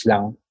image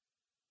lang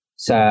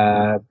sa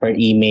per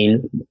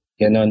email.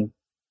 Ganon.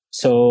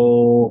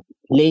 So,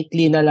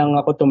 lately na lang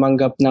ako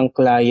tumanggap ng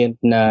client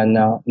na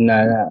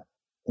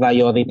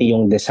priority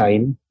yung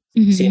design.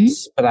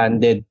 Since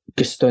branded,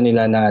 gusto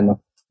nila na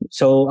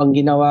So, ang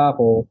ginawa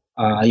ko,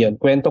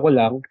 kwento ko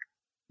lang,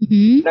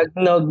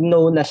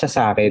 nag-no na siya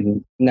sa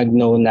akin.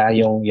 Nag-no na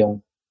yung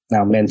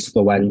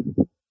menstrual.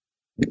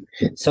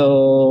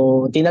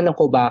 So, tinanong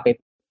ko bakit,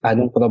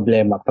 anong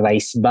problema?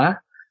 Price ba?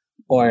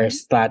 Or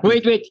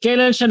strategy? Wait.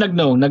 Kailan siya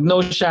nag-no?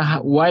 Nag-no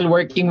siya while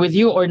working with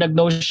you or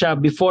nag-no siya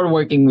before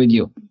working with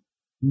you?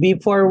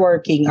 Before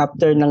working,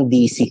 after ng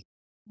DC.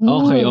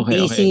 Okay.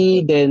 DC,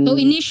 then so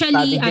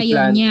initially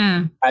ayaw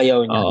niya.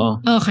 Ayaw niya. Oo.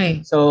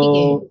 Okay. So,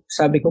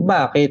 sabi ko,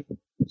 bakit?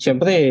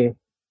 Siyempre,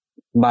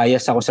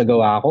 bias ako sa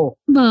gawa ko.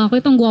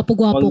 Bakit? Ang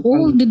gwapo-gwapo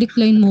ko.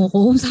 Didecline mo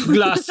ko.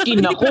 Glass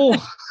skin ako.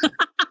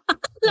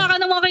 Wala ka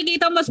na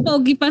makikita mas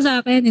pogi pa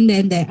sa akin.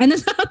 Hindi. Ano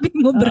sabi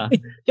mo,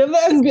 Brian?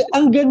 Siyempre,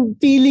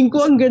 feeling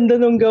ko, ang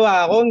ganda nung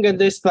gawa ko. Ang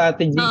ganda yung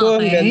strategy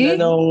ko. Ang ganda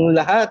nung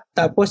lahat.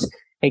 Tapos,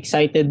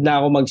 excited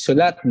na ako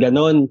magsulat.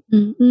 Ganon.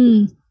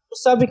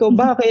 Sabi ko,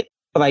 bakit?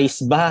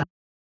 Price ba?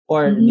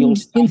 Or yung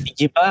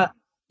strategy ba?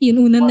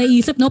 Yun unang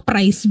naisip, no?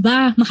 Price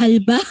ba? Mahal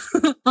ba?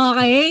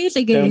 Okay,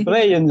 sige.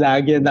 Siyempre, yun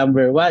lagi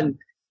number one.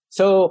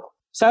 So,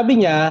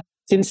 sabi niya,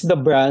 since the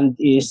brand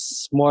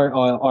is more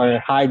or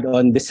hard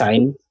on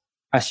design,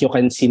 as you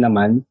can see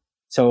naman.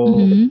 So,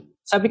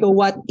 sabi ko,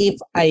 what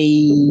if I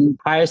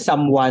hire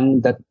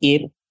someone that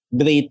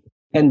great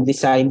and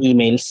design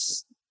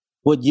emails?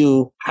 Would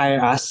you hire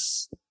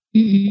us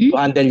to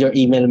handle your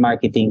email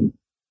marketing?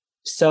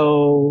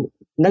 So,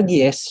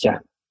 nag-yes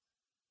siya.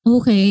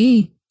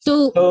 Okay.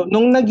 So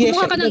nung nag-yes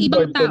siya, ka ng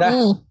ibang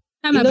tao.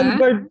 Tama ba?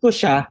 In-onboard ko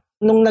siya.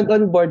 Nung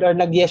nag-onboard or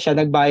nag-yes siya,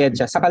 nagbayad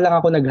siya. Saka lang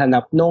ako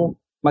naghanap nung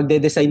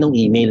magde-design ng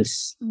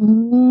emails.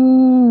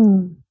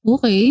 Oh,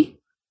 okay.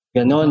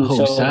 Ganon.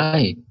 So,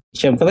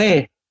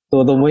 syempre,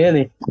 turo mo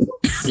yan eh.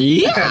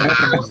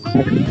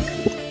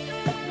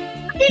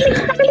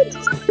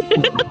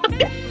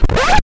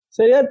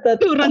 So yan,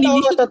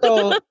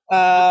 totoo.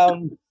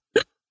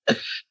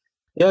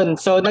 Yun,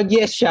 so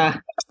nag-yes siya.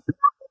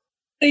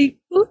 Ay,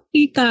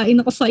 ikain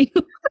ako sa'yo.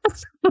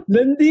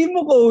 Landi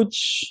mo,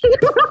 coach.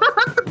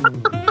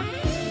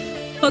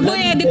 Pag mo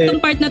edit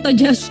tong part na to,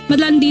 Josh,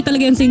 malandi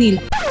talaga yung sinil.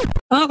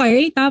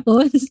 Okay,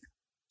 tapos?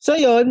 So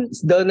yun,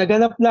 doon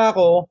naghanap na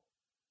ako.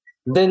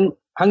 Then,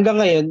 hanggang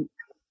ngayon,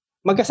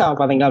 magkasama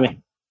pa rin kami.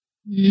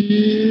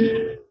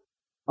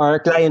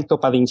 Or client ko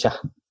pa rin siya.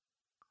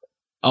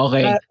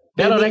 Okay.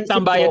 Pero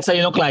rectang bayad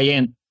sa'yo ng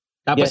client.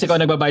 Tapos ikaw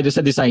nagbabayad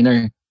sa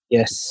designer.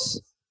 Yes.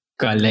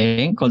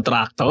 Galing.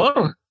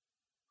 Contractor.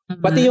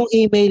 Pati yung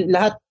email,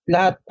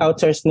 lahat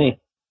outsource na eh.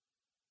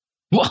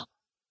 Wow!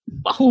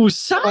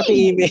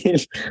 Mahusay!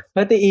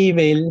 Pati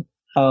email.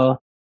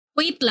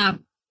 Wait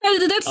lang.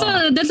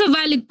 That's a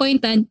valid point.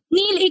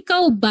 Neil,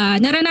 ikaw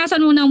ba, naranasan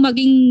mo nang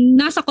maging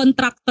nasa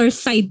contractor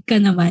side ka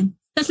naman?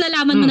 Tapos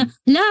nalaman mo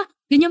na,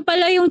 ganyan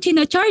pala yung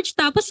china-charge.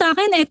 Tapos sa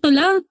akin, eto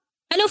lang.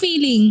 Ano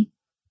feeling?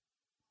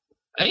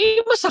 Ay,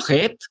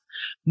 masakit.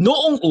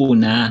 Noong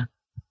una.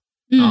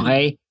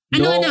 Okay?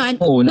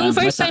 Nung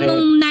first time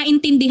mong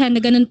naintindihan na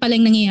ganun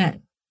palang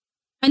nangyayari?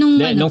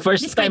 Nung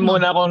first time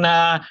muna akong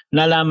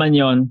nalaman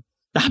yon,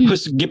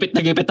 tapos gipit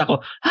na gipit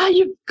ako,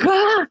 hayop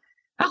ka!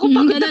 Ako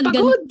pagod na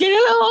pagod!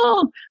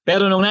 Ganyan.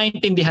 Pero nung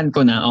naintindihan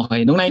ko na,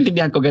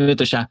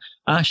 ganito siya,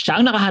 siya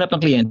ang nakaharap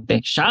ng kliyente,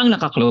 siya ang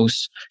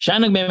naka-close, siya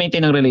ang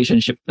nagme-maintain ng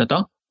relationship na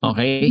to,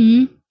 okay?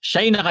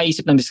 Siya yung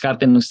nakaisip ng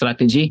diskarte ng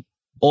strategy,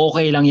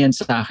 okay lang yan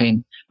sa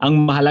akin.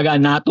 Ang mahalaga,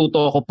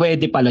 natuto ako,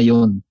 pwede pala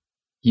yun.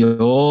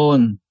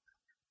 Yun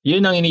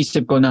ang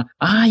inisip ko na,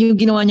 yung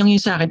ginawa niyang yun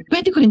sa akin,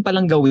 pwede ko rin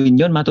palang gawin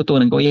yun,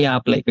 matutunan ko,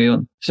 i-apply ko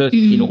yun. So,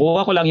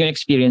 kinukuha ko lang yung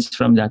experience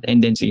from that and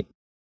then see.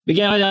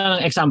 Bigyan ko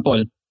lang ng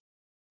example.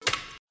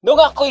 Nung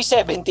ako'y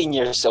 17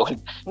 years old,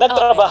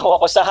 nagtrabaho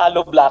ako sa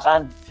hollow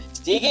blockan.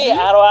 Sige,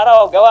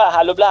 araw-araw gawa,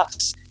 hollow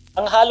blocks.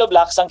 Ang hollow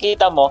blocks, ang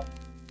kita mo,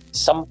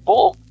 10,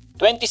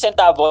 20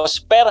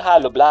 centavos per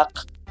hollow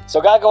block.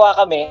 So gagawa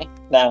kami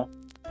ng,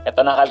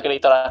 eto na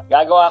calculator,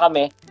 gagawa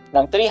kami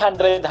ng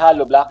 300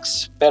 hollow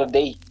blocks per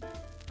day.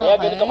 Kaya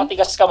ganito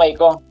katigas kamay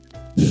ko.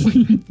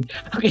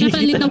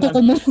 Natalit ng kuko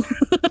mo.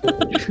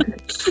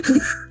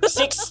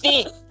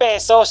 60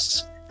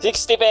 pesos.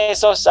 60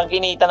 pesos ang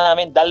kinita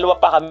namin. Dalawa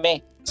pa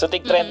kami. So,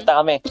 tig-30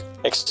 kami.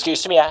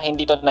 Excuse me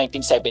hindi to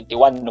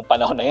 1971 nung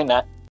panahon na yun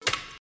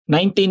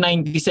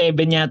 1997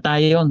 yata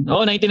yun.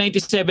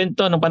 1997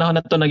 to nung panahon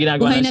na to na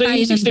ginagawa. Buhay na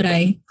tayo ng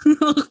dry.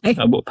 Okay.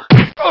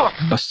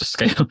 Bastos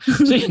kayo.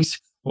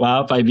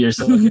 Wow, 5 years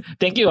old.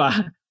 Thank you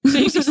So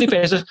yung 60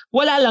 pesos,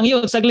 wala lang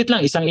yun. Saglit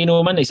lang. Isang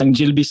inuman, isang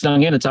Gilbis lang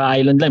yun at saka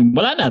Island Lime.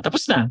 Wala na,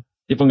 tapos na.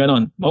 Tipong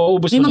ganon.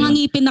 Mauubos mo. May mga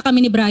ngipin na kami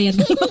ni Brian.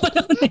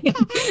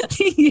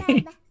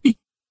 Sige.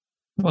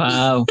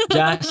 Wow.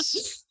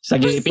 Just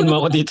sagipin mo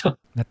ako dito.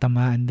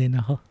 Natamaan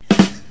din ako.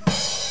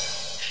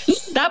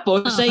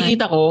 Tapos,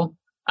 nakikita ko,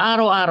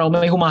 araw-araw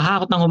may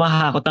humahakot ng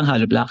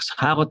hollow blocks.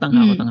 Hakot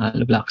ng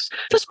hollow blocks.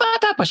 Tapos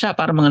bata pa siya,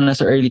 parang mga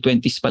nasa early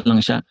 20s pa lang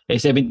siya.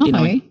 17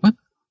 naman.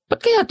 Ba't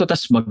kaya to?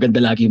 Tapos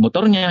maganda lagi yung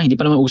motor niya. Hindi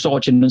pa naman uso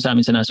kotse nun sa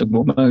amin sa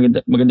Nasugbo.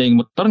 Maganda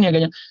yung motor niya,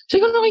 ganyan.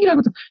 Siguro naman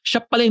ginagawa to.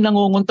 Siya pala yung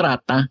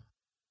nangungontrata.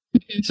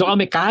 So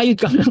kami,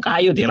 kayod,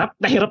 hirap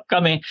na hirap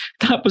kami.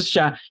 Tapos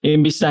siya,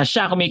 imbis na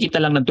siya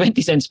kumikita lang ng 20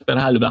 cents per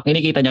hollow block,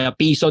 kinikita niya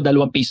piso, 2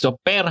 piso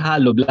per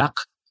hollow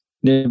block.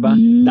 Diba?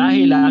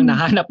 Dahil lang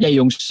nahanap niya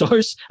yung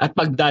source at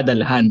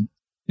pagdadalhan.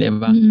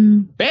 Diba?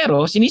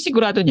 Pero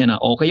sinisigurado niya na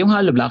okay yung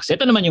hollow blocks.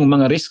 Ito naman yung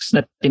mga risks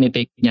na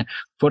tinitake niya.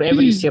 For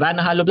every sira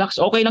na hollow blocks,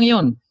 okay lang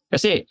yun.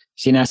 Kasi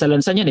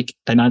sinasalansan yan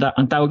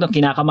ang tawag ng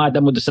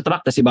kinakamada mo doon sa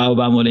truck, tapos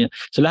ibababa mo lang yan.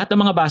 So lahat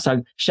ng mga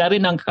basag, siya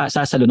rin ang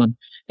sasalunon.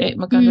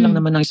 Magkano lang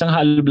naman ng isang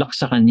hollow block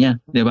sa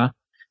kanya, di ba?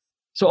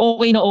 So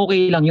okay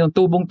lang yun,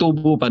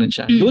 tubong-tubo pa rin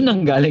siya. Doon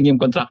ang galing yung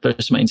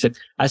contractor's mindset.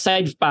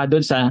 Aside pa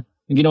doon sa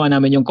yung ginawa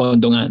namin yung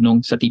condo nga nung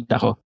sa tita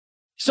ko.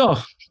 So,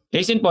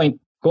 case in point,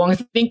 kung ang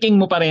thinking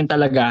mo pa rin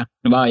talaga,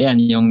 diba,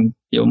 yan, yung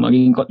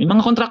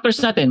mga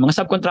contractors natin, mga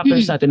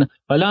subcontractors natin,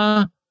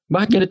 wala,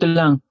 bakit ganito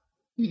lang?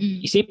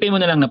 Isipin mo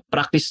na lang na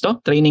practice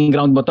to, training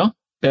ground mo to,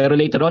 pero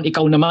later on,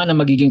 ikaw naman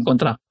ang magiging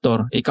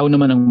contractor. Ikaw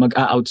naman ang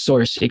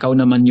mag-outsource. Ikaw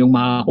naman yung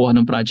makakakuha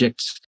ng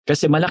projects.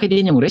 Kasi malaki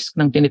din yung risk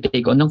ng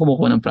tinitake on ng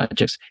kumukuha ng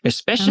projects.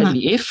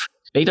 Especially if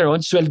later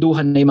on,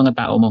 swelduhan na yung mga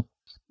tao mo.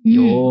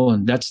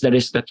 Yun, that's the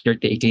risk that you're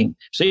taking.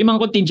 So yung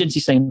mga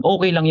contingencies na yun,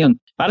 okay lang yun.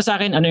 Para sa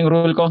akin, ano yung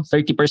rule ko?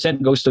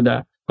 30% goes to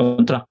the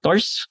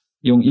contractors,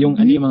 yung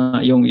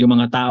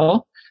mga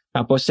tao.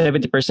 Tapos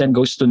 70%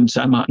 goes to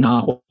sa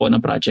nakakuha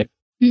ng project.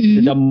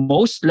 The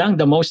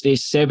most is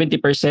 70%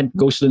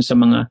 goes dun sa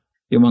mga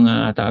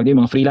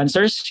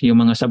freelancers, yung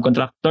mga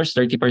subcontractors,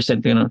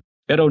 30% yun.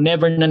 Pero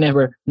never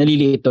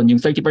naliliit doon.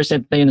 Yung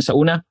 30% na yun sa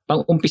una,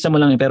 pang-umpisa mo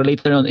lang pero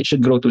later on it should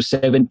grow to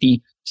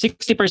 60%,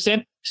 70%,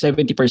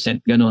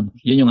 ganon.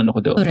 Yun yung ano ko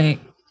doon. Correct.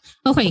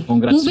 Okay,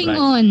 Congrats, moving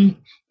Brian. on.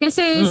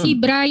 Kasi si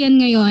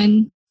Brian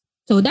ngayon,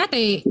 so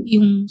dati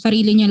yung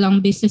sarili niya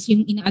lang business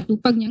yung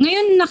inaatupag niya.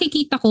 Ngayon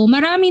nakikita ko,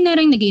 marami na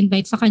rin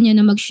nag-invite sa kanya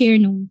na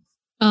mag-share nung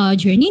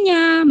journey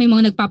niya, may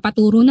mga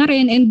nagpapaturo na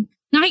rin, and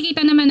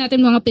nakikita naman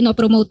natin mga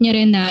pinopromote niya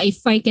rin na if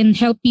I can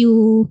help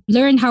you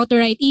learn how to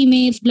write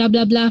emails, blah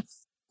blah blah.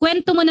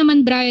 Kwento mo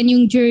naman, Brian,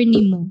 yung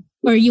journey mo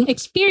or yung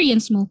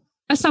experience mo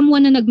as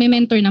someone na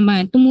nagme-mentor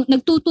naman,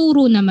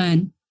 nagtuturo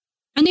naman.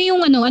 Ano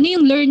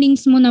yung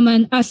learnings mo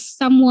naman as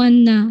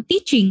someone na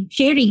teaching,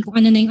 sharing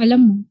kung ano na yung alam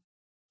mo?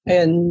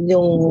 Ayun,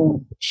 yung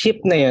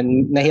ship na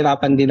yun,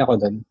 nahirapan din ako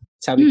doon.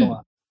 Sabi ko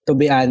nga, to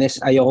be honest,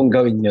 ayokong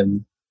gawin yun.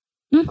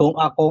 Kung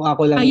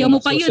ako lang ayaw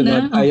mo pa yun,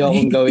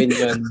 ayokong gawin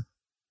yun.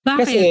 Bakit?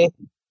 Kasi,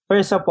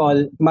 first of all,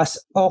 mas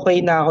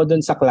okay na ako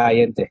dun sa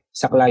client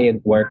sa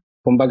client work.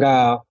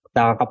 Kumbaga,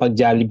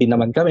 nakakapag-Jollibee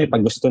naman kami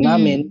pag gusto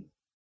namin.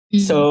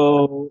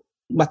 So,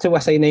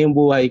 matiwasay na yung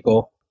buhay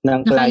ko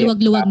ng client.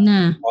 Nakaluwag-luwag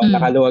na.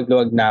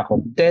 Nakaluwag-luwag na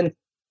ako. Then,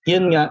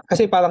 yun nga,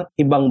 kasi parang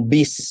ibang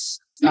biz.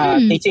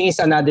 Teaching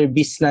is another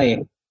biz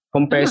na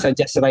compare sa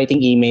just writing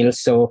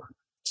emails. So,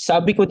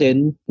 sabi ko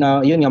din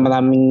na yun nga,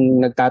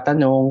 maraming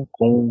nagtatanong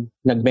kung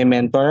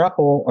nagme-mentor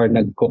ako or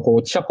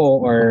nagko-coach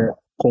ako or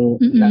kung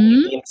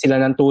nangihingi sila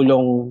ng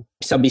tulong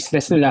sa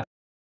business nila.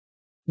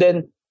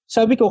 Then,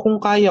 sabi ko,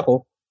 kung kaya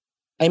ko,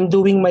 I'm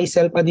doing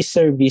myself a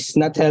disservice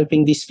not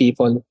helping these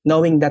people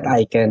knowing that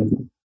I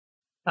can.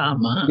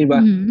 Tama.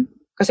 Diba?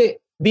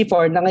 Kasi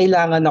before,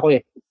 nangailangan ako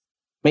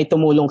may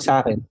tumulong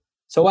sa akin.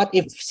 So what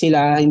if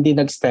sila hindi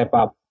nag-step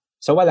up?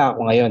 So wala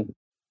ako ngayon.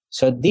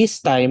 So this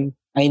time,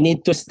 I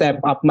need to step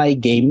up my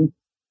game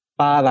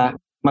para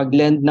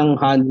mag-lend ng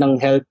hand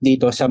ng help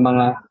dito sa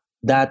mga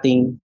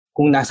dating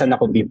kung nasan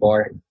ako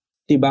before.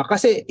 Diba?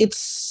 Kasi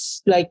it's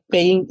like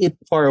paying it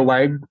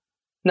forward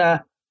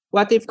na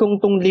what if kung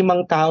tong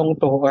 5 taong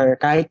to or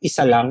kahit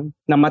isa lang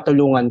na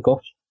matulungan ko,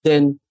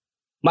 then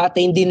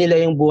ma-attain din nila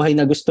yung buhay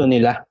na gusto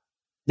nila.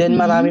 Then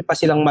marami pa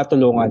silang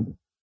matulungan.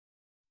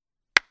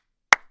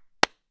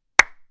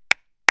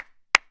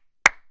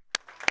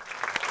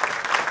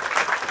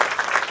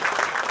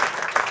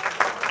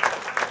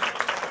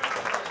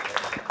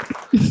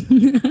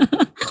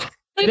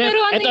 Ay,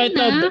 pero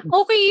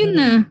okay yun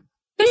na.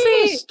 Kasi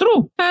yes,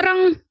 true.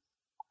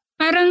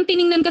 Parang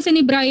tiningnan kasi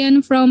ni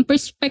Brian from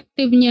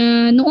perspective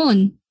niya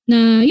noon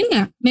na yun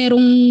nga,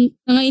 merong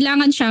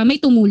nangailangan siya, may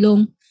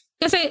tumulong.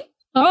 Kasi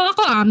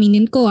ako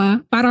aminin ko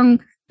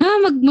parang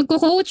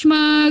magko-coach,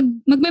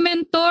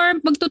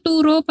 magme-mentor,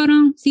 magtuturo,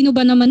 parang sino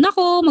ba naman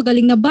ako,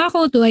 magaling na ba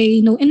ako, do I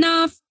know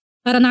enough?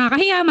 Para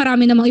nakakahiya,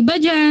 marami namang iba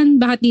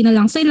dyan, bakit di na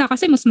lang sila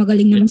kasi mas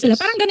magaling naman sila.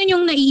 Parang ganun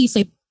yung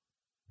naiisip.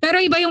 Pero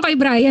iba yung kay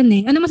Brian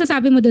Ano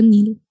masasabi mo doon,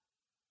 Neil?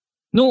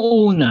 Nung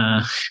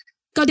una.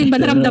 Ikaw din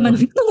ba naramdaman?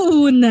 Nung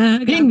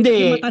una.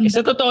 Hindi. Sa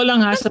totoo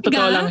lang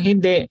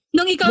hindi.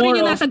 Nung ikaw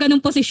rin yung nasa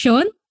ganung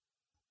posisyon?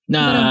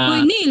 Parang,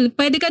 Uy, Neil,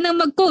 pwede ka nang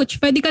mag-coach,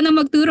 pwede ka nang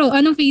magturo.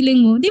 Anong feeling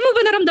mo? Di mo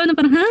ba naramdaman na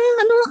parang,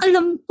 ano ang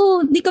alam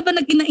ko? Di ka ba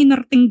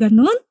nag-inainarting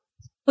ganun?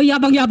 O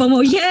yabang-yabang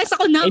mo, yes,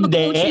 ako na,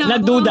 mag-coach na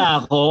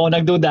ako.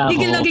 Nagduda ako.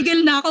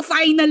 Gigil na ako,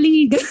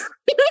 finally.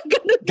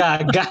 Ganun.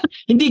 Gaga.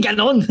 Hindi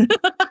ganon.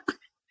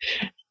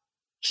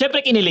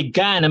 Siyempre kinilig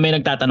ka na may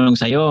nagtatanong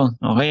sa'yo.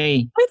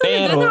 Okay. Ay,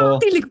 talaga,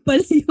 nakatilig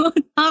pala yun.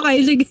 Okay,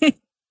 sige.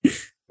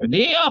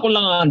 Hindi, ako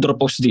lang ang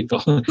andropos dito.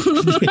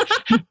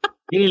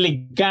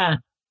 Kinilig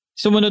ka.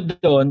 Sumunod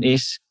doon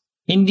is,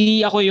 hindi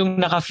ako yung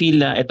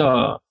naka-feel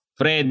ito,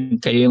 Fred,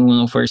 kayo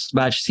yung first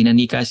batch, sina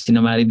Nika, sina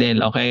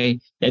Maridel,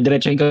 okay?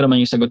 Diretsohin ko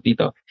naman yung sagot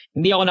dito.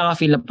 Hindi ako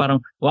naka-feel na parang,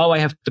 wow,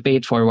 I have to pay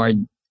it forward.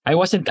 I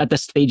wasn't at the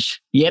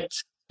stage yet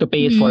to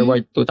pay it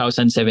forward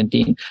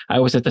 2017. I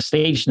was at the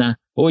stage na,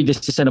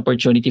 this is an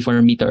opportunity for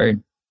me to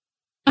earn.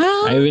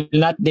 I will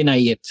not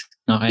deny it.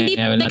 Okay?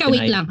 Teka,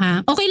 wait lang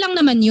ha. Okay lang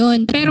naman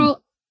yun.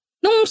 Pero,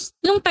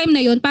 nung time na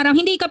yun, parang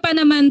hindi ka pa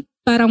naman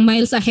parang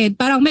miles ahead.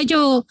 Parang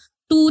medyo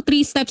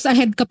 2-3 steps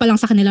ahead ka pa lang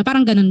sa kanila.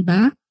 Parang ganun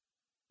ba?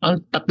 Ang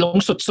 3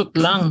 sut-sut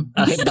lang.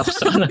 Ahead ako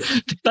sa kanila.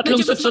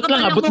 3 sut-sut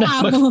lang. Abot na.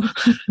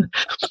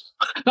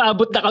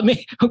 Abot na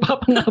kami.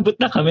 Magpapangabot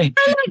na kami.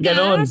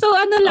 Ganon. So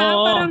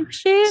parang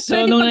shit. So,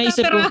 pwede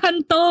pagkapirahan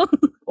to.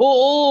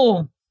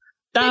 Oo.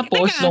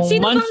 Tapos, nung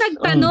sino month... bang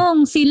nagtanong?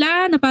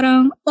 Sila na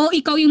parang,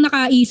 ikaw yung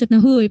nakaisip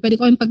na, pwede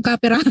ko yung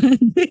pagkapirahan.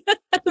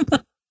 Ano ba?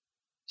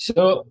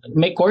 So,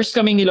 may course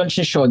kaming nilaunch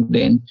ni Sean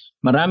din.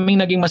 Maraming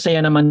naging masaya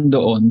naman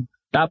doon.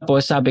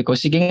 Tapos, sabi ko,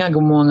 sige nga,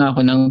 gumawa nga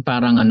ako ng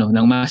parang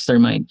ng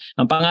mastermind.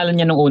 Ang pangalan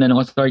niya nung una ng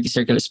Authority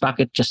Circle is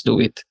Packet Just Do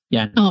It.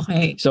 Yan.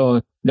 Okay.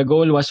 So, the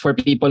goal was for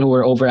people who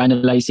were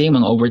overanalyzing,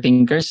 mga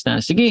overthinkers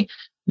na, sige,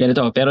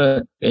 ganito.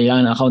 Pero,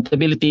 kailangan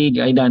accountability,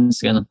 guidance,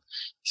 gano'n.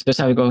 So,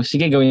 sabi ko,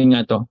 sige, gawin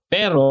nga to.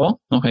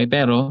 Pero,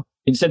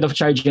 instead of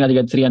charging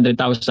agad 300,000,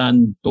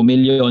 2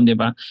 million, di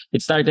ba?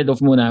 It started off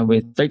muna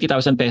with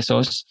 30,000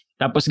 pesos.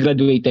 Tapos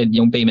graduated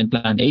yung payment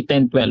plan.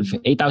 8, 10,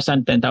 12.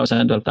 8,000,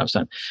 10,000,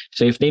 12,000.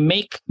 So if they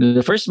make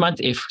the first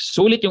month, if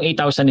sulit yung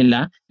 8,000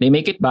 nila, they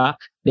make it back,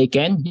 they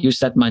can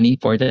use that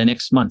money for the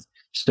next month.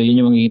 So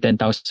yun yung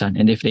magiging 10,000.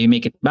 And if they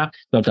make it back,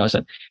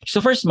 12,000. So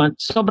first month,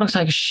 sobrang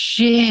sabi ko,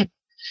 shit!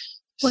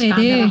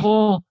 Scammer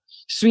ako.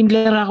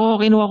 Swindler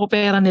ako. Kinuha ko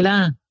pera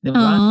nila. Diba?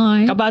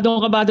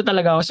 Kabado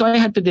talaga ako. So I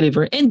had to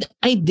deliver. And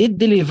I did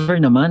deliver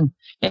naman.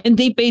 And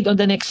they paid on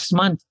the next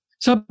month.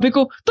 Sabi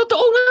ko, totoo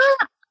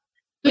nga!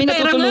 May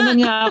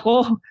natutulungan nga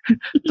ako.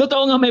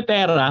 Totoo nga may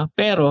pera.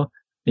 Pero,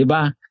 di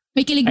ba?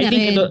 May kilig na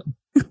rin.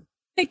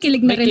 May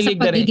kilig na rin sa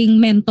pagiging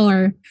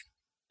mentor.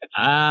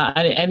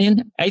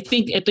 And I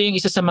think ito yung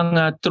isa sa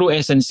mga true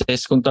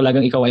essences kung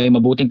talagang ikaw ay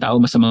mabuting tao,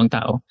 masamang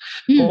tao.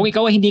 Kung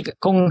ikaw ay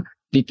kung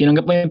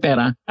tinanggap mo yung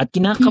pera at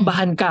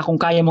kinakabahan ka kung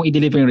kaya mong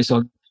i-deliver yung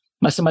result,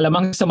 mas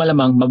malamang sa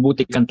malamang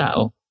mabuti kang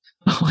tao.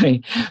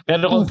 Okay.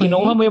 Pero kung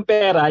kinuha mo yung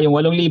pera, yung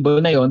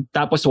 8,000 na yon,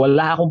 tapos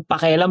wala akong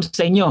pakialam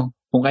sa inyo,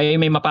 kung kayo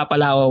may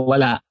mapapala o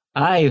wala,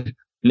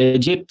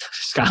 legit,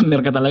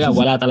 scammer ka talaga.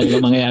 Wala talaga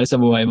mangyayari sa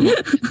buhay mo.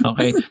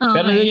 Okay?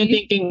 Pero nandun yung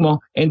thinking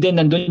mo, and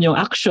then nandun yung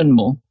action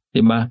mo,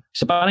 diba?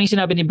 So parang yung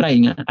sinabi ni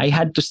Brian nga, I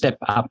had to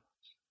step up.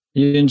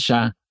 Yun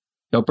siya.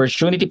 The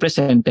opportunity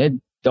presented,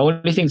 the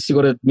only thing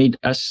siguro that made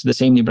us the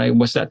same ni Bri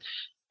was that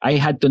I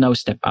had to now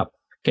step up.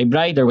 Kay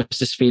Bri, there was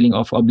this feeling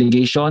of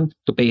obligation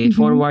to pay it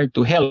forward,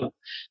 to help.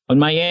 On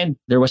my end,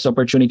 there was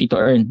opportunity to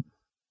earn.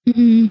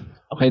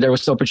 Okay, there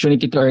was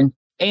opportunity to earn.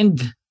 And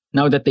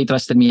now that they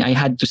trusted me, I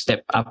had to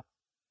step up.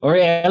 Or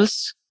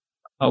else,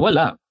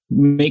 wala.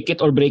 Make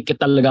it or break it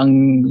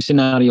talagang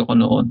scenario ko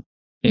noon.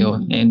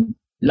 Yun. And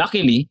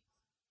luckily,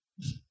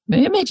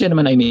 medyo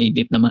naman I made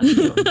it naman.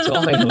 Yun. So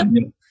okay naman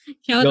yun.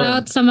 Shout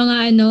out sa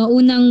mga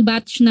unang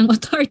batch ng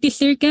authority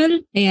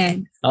circle.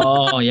 Ayan.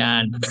 Oo,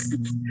 yan.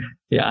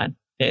 Yan.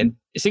 And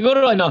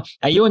siguro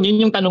ayun,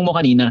 yun yung tanong mo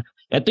kanina.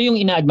 Ito yung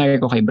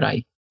ina-admire ko kay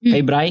Bri.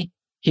 Kay Bri,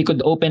 he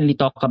could openly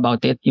talk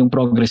about it, yung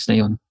progress na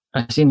yun.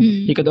 As in,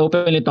 he could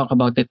openly talk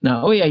about it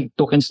na, I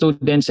took in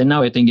students and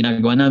now ito yung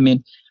ginagawa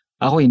namin.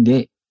 Ako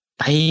hindi.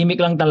 Tahimik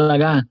lang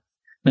talaga.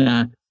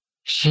 Na,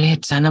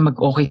 shit, sana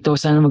mag-okay to.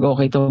 And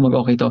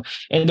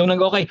nung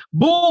nag-okay,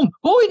 boom!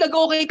 Huy,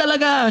 nag-okay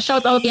talaga!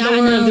 Shout out to the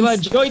world, di ba?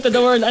 Joy to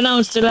the world,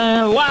 announce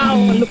sila. Wow,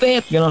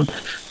 lupit! Ganon.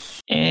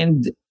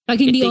 And pag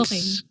hindi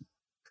okay.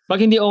 Pag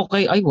hindi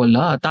okay, ay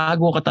wala.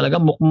 Tago ka talaga,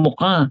 mukmuk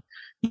ka.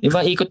 Di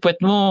ba? Ikot puwet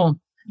mo.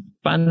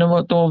 Paano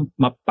mo to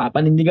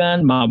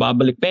mapapanindigan,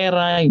 mababalik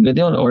pera, yung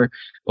gano'n,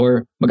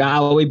 or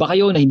mag-aaway ba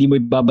kayo na hindi mo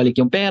ibabalik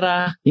yung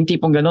pera, yung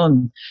tipong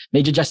gano'n.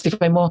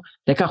 Na-justify mo,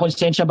 teka,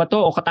 konsensya ba to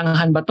o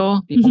katangahan ba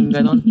to? Tipong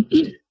gano'n.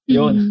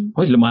 Yun.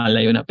 Uy,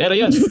 lumalayo na. Pero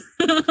yun,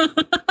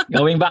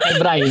 going back kay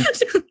Bri,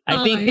 I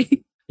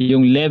think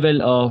yung level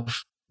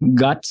of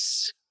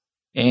guts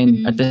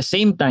and at the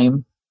same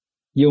time,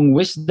 yung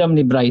wisdom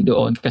ni Bri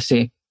doon,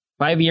 kasi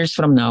 5 years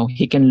from now,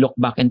 he can look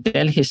back and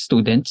tell his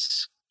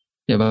students,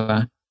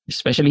 diba?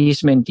 Especially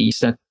his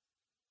mentees, that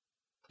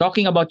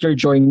talking about your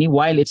journey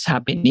while it's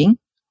happening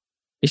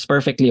is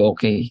perfectly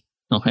okay.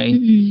 Okay?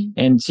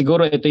 And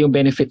siguro ito yung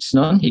benefits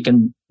nun. He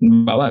can,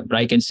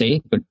 Bri can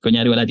say,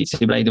 kunyari wala dito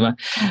si Bri, diba?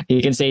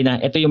 He can say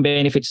na ito yung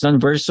benefits nun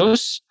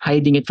versus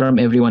hiding it from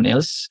everyone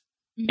else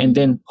and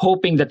then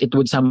hoping that it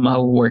would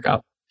somehow work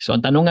out. So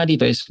ang tanong nga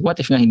dito is,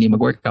 what if nga hindi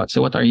mag-work out? So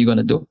what are you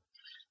gonna do?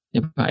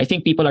 Diba? I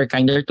think people are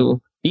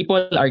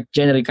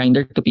generally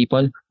kinder to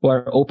people who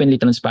are openly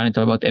transparent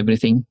about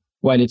everything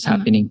while it's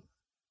happening.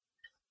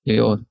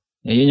 Yun.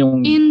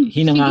 Yun yung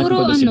hinangaan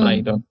ko doon si Bri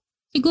doon.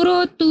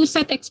 Siguro to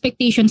set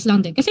expectations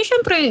lang din. Kasi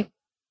syempre,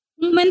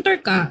 yung mentor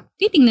ka,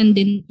 titingnan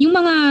din. Yung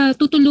mga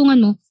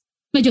tutulungan mo,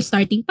 medyo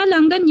starting pa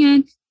lang,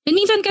 ganyan. And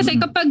minsan kasi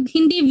kapag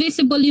hindi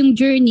visible yung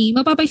journey,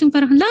 mapapaisip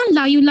parang,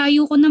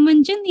 layo-layo ko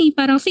naman dyan eh.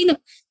 Parang sino,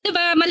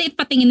 diba, maliit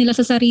patingin nila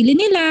sa sarili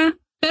nila.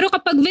 Pero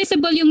kapag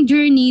visible yung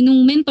journey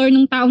nung mentor,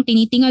 nung taong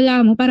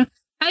tinitingala mo, parang,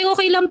 ay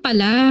okay lang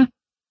pala.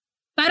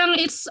 Parang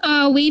it's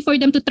a way for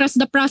them to trust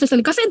the process.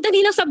 Kasi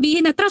dali lang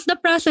sabihin na trust the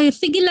process.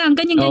 Sige lang,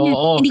 ganyan-ganyan.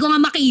 Hindi ko nga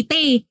makita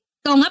eh.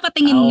 Ikaw nga,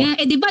 patingin nga.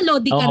 Eh, di ba,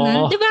 lodi ka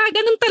na? Di ba,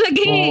 ganun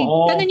talaga eh.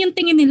 Ganun yung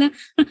tingin nila.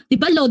 Di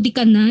ba, lodi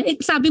ka na?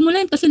 Eh, sabi mo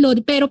lang kasi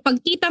lodi. Pero pag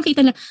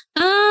kitang-kita na,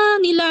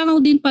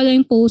 nilangaw din pala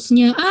yung post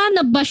niya.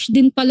 Nabash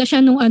din pala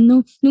siya nung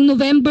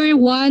November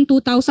 1,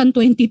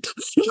 2022.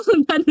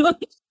 Ganun.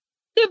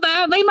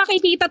 Diba? May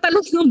makikita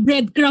talaga ng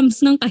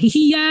breadcrumbs ng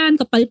kahihiyan,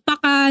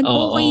 kapalpakan.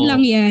 Okay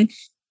lang yan.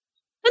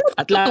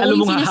 At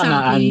lalo mong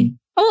hahangaan.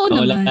 Oo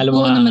naman.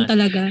 Oo naman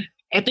talaga.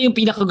 Ito yung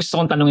pinaka gusto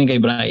kong tanungin kay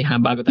Bri,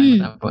 bago tayo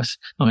matapos.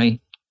 Okay.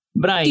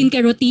 Bri.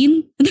 Skincare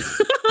routine?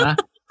 Ha?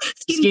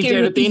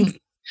 Skincare routine?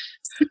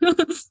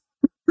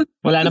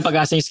 Wala nang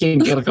pag-asa yung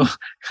skincare ko.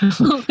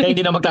 Kaya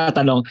hindi na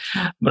magtatanong.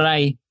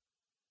 Bri,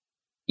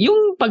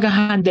 yung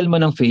pag-handle mo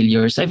ng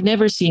failures, I've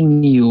never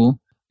seen you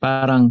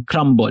parang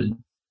crumble.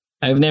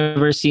 I've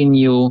never seen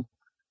you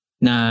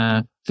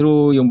na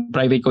through yung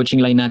private coaching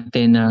line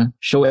natin na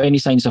show any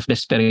signs of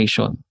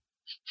desperation.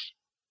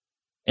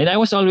 And I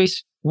was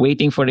always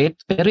waiting for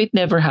it, pero it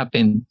never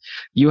happened.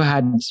 You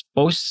had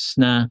posts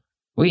na,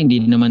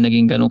 hindi naman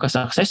naging ganun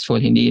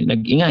ka-successful, hindi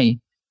nag-ingay.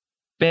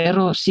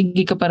 Pero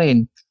sige ka pa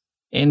rin.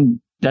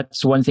 And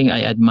that's one thing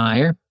I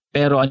admire.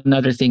 Pero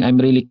another thing, I'm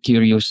really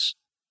curious.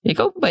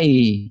 Ikaw ba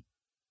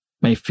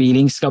may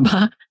feelings ka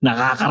ba?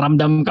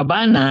 Nakakaramdam ka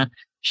ba na,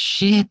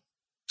 shit,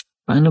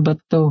 paano ba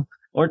to?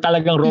 Or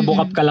talagang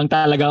Robocop ka lang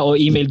talaga o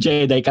email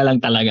Jedi ka lang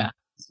talaga?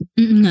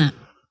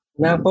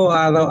 Naku,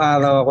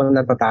 araw-araw ako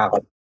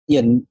natatakot.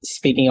 Yun,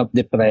 speaking of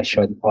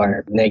depression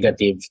or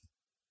negative.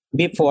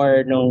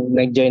 Before, nung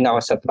nag-join ako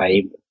sa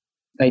tribe,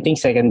 I think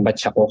second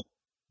batch ako.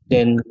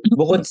 Then,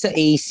 bukod sa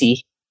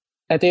AC,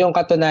 ito yung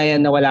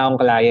katunayan na wala akong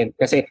client.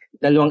 Kasi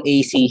 2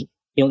 AC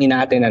yung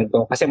ina-attendan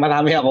ko. Kasi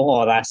marami akong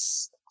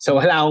oras. So,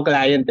 wala akong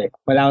client eh.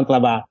 Wala akong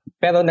trabaho.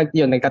 Pero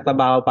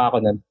nagtatrabaho pa ako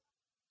nun.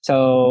 So,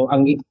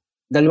 ang 2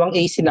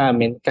 AC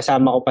namin,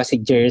 kasama ko pa si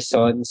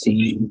Gerson,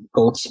 si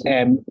Coach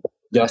M,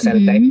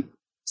 Josel Tech,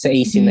 sa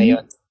AC na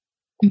yon.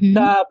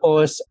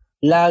 Tapos,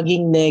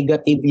 laging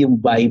negative yung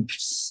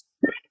vibes.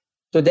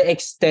 To the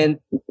extent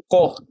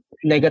ko,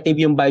 negative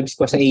yung vibes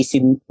ko sa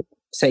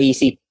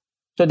AC.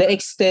 To the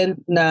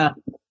extent na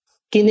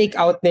kinik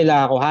out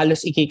nila ako,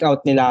 halos i-kick out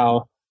nila ako.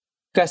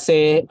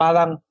 Kasi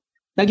parang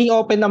naging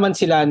open naman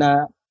sila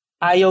na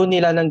ayaw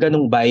nila ng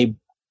ganung vibe.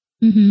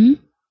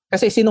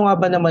 Kasi sino nga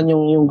ba naman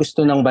yung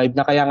gusto ng vibe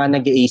na kaya nga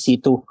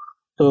nag-AC to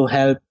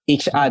help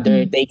each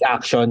other take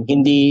action,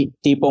 hindi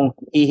tipong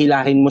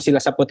hihilahin mo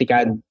sila sa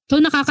putikan. So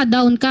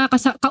nakaka-down ka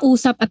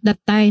kausap at that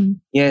time.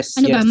 Yes,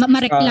 Ano yes. ba,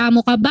 mareklamo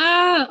ka ba?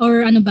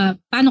 Or ano ba?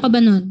 Paano ka ba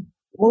nun?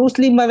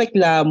 Mostly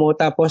mareklamo,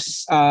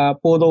 tapos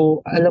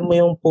alam mo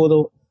yung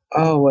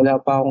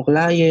wala pa akong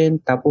client,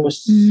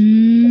 tapos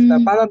basta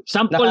parang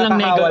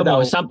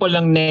sample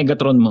lang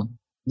negatron mo.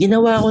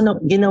 Ginawa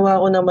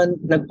ko naman,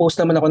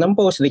 nag-post naman ako ng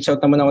post, reach out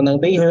naman ako ng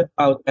day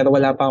out, pero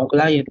wala pa akong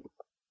client.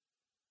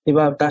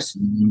 Diba? Tapos,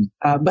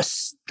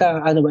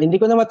 basta, hindi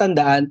ko na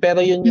matandaan, pero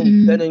yun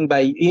yung ganun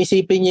ba?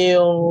 Isipin niyo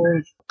yung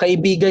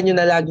kaibigan niyo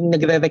na laging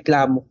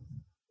nagre-reklamo.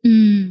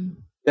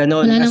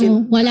 Ganon.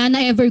 Wala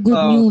na ever good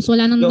news.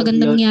 Wala nang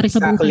magandang nangyari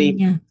sa buhay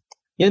niya.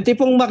 Yung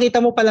tipong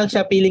makita mo pa lang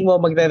siya, feeling mo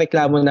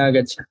magre-reklamo na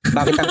agad siya.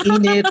 Bakit ang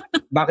init?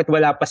 Bakit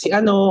wala pa si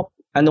Anong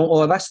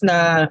oras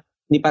na?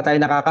 Hindi pa tayo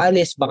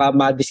nakakaalis. Baka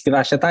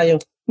madisgrasya tayo.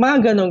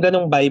 Mga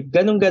ganong vibe.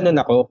 Ganon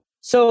ako.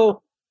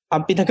 So,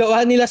 ang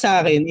pinagawa nila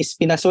sa akin is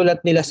pinasulat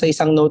nila sa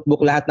isang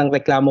notebook lahat ng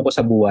reklamo ko sa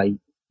buhay.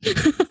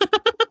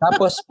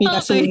 Tapos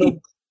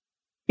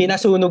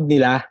pinasunog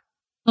nila.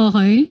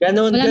 Okay.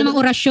 Wala namang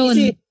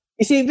orasyon.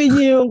 Isipin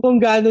niyo yung kung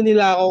gaano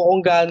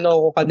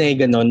ako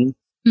kanega nun.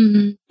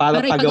 Para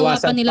ipagawa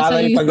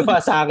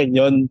sa akin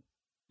yon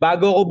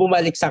bago ako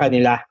bumalik sa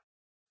kanila.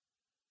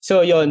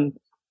 So yon,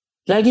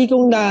 lagi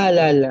kong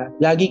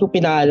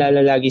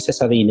pinaalala lagi sa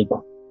sarili ko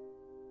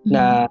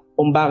na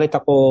kung bakit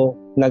ako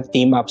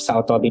nag-team up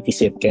sa Authority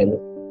Circle.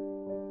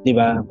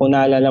 Diba? Kung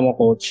naalala mo,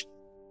 Coach,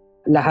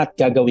 lahat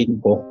gagawin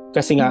ko.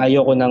 Kasi nga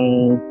ayoko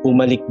nang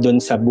bumalik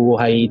dun sa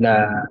buhay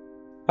na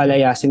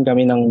palayasin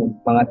kami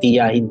ng mga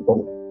tiyahin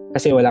ko.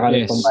 Kasi wala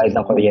kami pambayad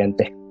ng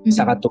kuryente.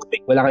 Sa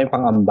katubig, wala kami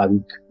pang-ambag.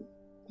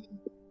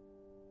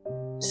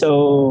 So,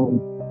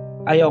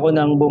 ayoko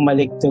nang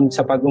bumalik dun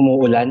sa pag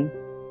umuulan.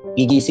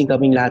 Gigising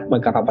kaming lahat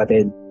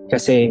magkakapatid.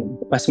 Kasi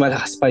mas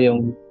malakas pa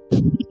yung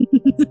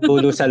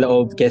tulo sa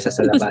loob kesa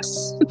sa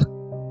labas.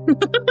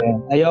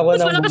 Ayoko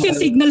nang mas malakas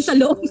yung signal sa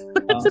loob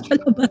sa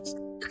labas.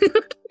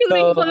 Yung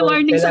rainfall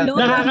warning sa loob.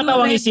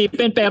 Nakakatawang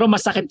isipin pero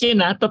masakit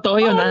yun ha. Totoo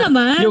yun ha.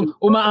 Naman. Yung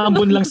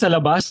umaambon lang sa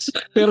labas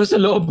pero sa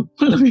loob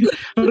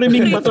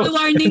riming ba to? Rainfall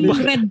warning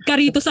red ka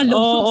rito sa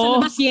loob. Sa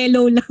labas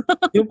yellow lang.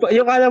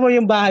 yung alam mo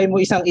yung bahay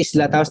mo isang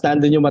isla tapos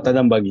nandun yung mata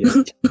ng bagyo.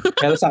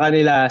 Pero sa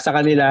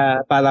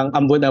kanila parang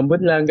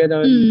ambon-ambon lang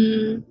gano'n.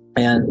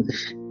 Ayan.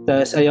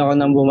 Tapos ayoko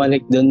nang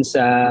bumalik dun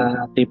sa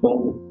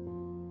tipong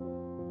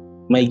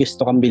may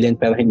gusto kang bilhin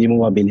pero hindi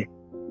mo mabili.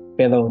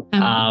 Pero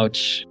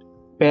ouch.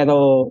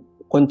 Pero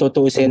kung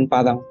tutusin,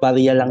 parang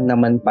barya lang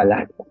naman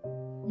pala.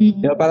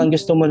 Diba, parang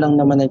gusto mo lang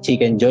naman ng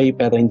Chicken Joy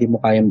pero hindi mo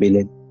kayang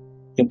bilhin.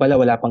 Yung pala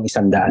wala pang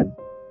 100.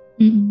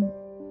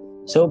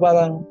 So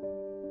parang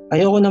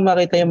ayoko na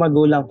makita yung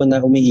magulang ko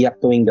na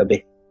umiiyak tuwing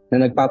gabi.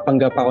 Na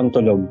nagpapanggap akong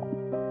tulog.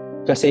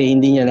 Kasi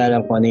hindi niya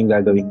alam kung ano yung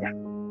gagawin niya.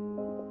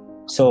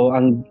 So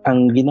ang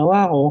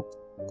ginawa ko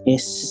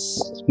is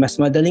mas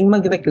madaling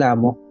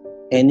magreklamo.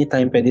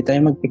 Anytime pwede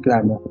tayong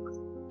magreklamo.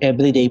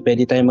 Everyday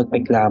pwede tayong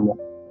magreklamo.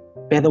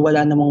 Pero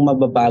wala namang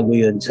mababago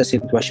yun sa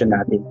sitwasyon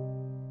natin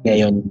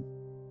ngayon.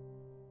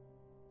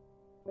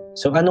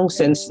 So anong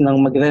sense ng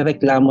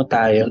magrereklamo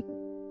tayo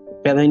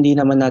pero hindi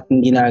naman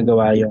natin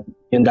ginagawa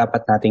yung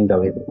dapat nating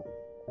gawin.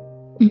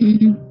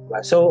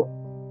 So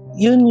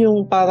yun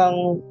yung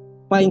parang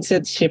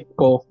mindset shift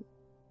ko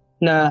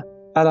na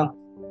parang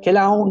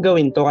kailangan kong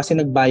gawin to kasi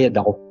nagbayad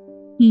ako.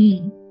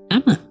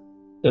 Tama.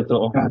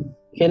 Totoo.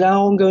 Kailangan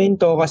kong gawin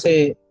to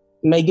kasi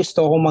may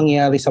gusto akong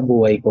mangyari sa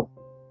buhay ko.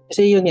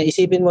 Kasi yun nga,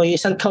 isipin mo, yung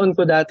 1 taon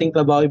ko dating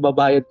trabaho,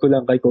 ibabayad ko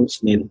lang kay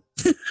Coach Neil.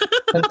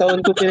 1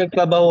 taon ko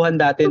pinagtrabahuhan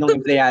dati nung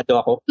empleyado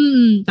ako.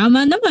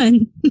 Tama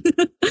naman.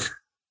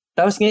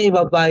 Tapos nga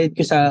ibabayad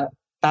ko sa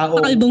tao.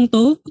 Kalbong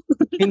to?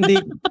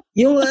 Hindi.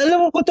 Yung,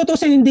 alam mo, kung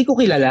tutusin, hindi ko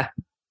kilala.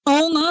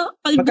 Oo nga.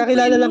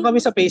 Magkakilala lang kami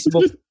sa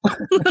Facebook.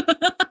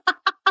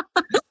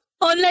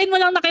 Online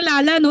mo lang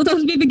nakilala, no?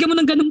 Tapos bibigyan mo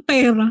ng ganung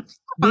pera.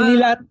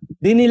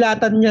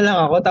 Dinilatan niya lang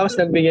ako, tapos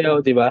nagbigay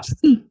ako, di ba?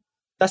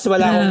 Tapos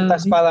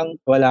parang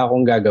wala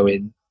akong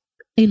gagawin.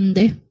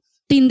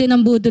 Tindi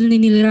ng budol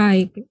ni Neil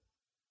Wright.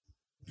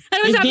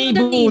 Ano masasabi mo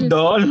doon, Neil?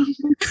 Budol?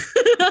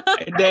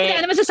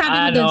 Ano masasabi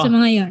mo doon sa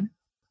mga yan?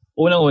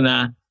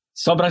 Unang-una,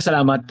 sobrang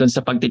salamat doon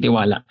sa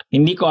pagtitiwala.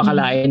 Hindi ko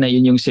akalain na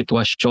yun yung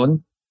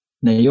sitwasyon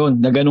na yun,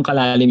 na ganun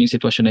kalalim yung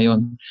sitwasyon na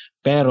yun.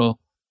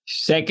 Pero,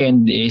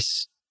 second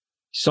is,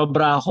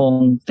 sobra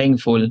akong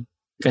thankful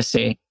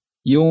kasi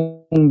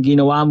yung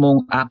ginawa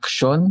mong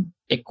action,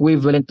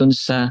 equivalent dun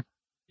sa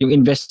yung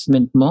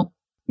investment mo,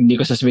 hindi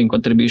ko sasabihin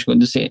contribution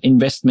ko, dun sa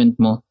investment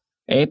mo,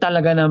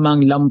 talaga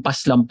namang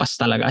lampas-lampas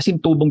talaga. As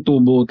in,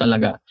 tubong-tubo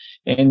talaga.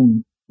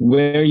 And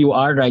where you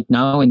are right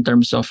now in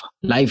terms of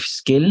life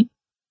skill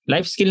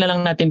na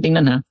lang natin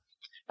tingnan ha,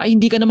 ay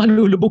hindi ka na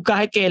malulubog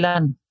kahit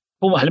kailan.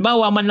 Kung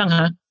halimbawa man lang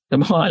ha,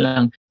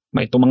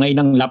 may tumangay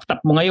ng laptop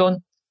mo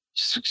ngayon,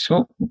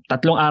 so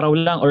 3 araw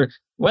lang or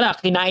wala,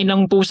 kinain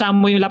ng pusa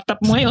mo yung laptop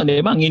mo ngayon,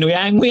 di ba?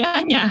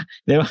 Nginuya-nguya niya,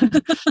 di ba?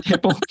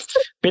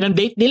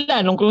 pinandate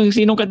nila nung kung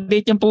sinong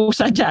ka-date yung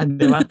pusa dyan,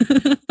 di ba?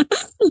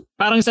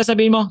 Parang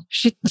sasabihin mo,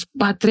 shit,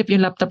 bad trip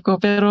yung laptop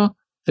ko, pero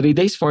 3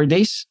 days, 4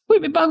 days,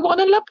 uy, may bago ka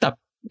ng laptop.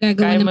 Gagawa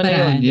Kaya ng mo na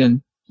paraan. yun.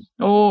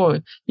 Oo,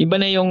 iba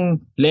na yung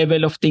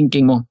level of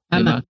thinking mo.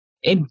 Di ba? Tama.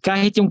 And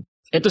kahit yung,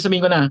 ito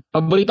sabihin ko na,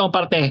 paborito kong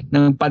parte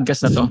ng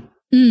podcast na to.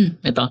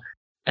 Ito,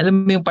 alam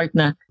mo yung part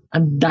na,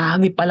 ang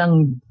dami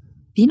palang,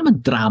 di naman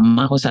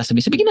drama kung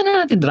sasabihin. Sabihin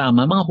na natin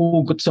drama, mga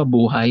hugot sa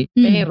buhay.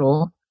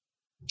 Pero,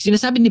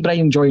 sinasabi ni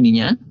Brian yung journey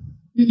niya.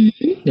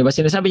 Di ba?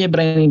 Sinasabi niya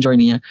Brian yung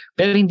journey niya.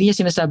 Pero hindi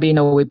niya sinasabi in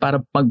a way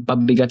para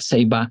magpabigat sa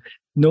iba,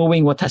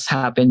 knowing what has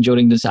happened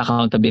during dun sa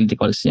accountability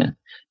calls niya.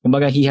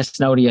 Kumbaga, he has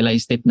now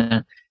realized it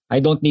na I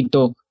don't need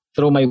to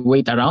throw my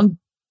weight around.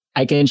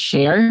 I can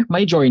share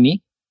my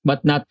journey,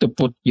 but not to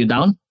put you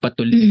down, but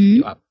to lift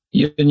you up.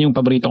 Yun yung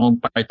paborito kong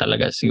part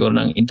talaga siguro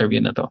ng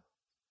interview na to.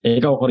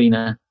 Ikaw,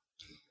 Corina.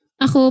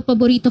 Ako,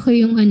 paborito ko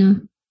yung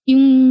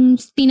yung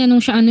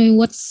tinanong siya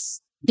what's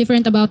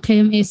different about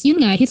him is,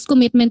 yun nga, his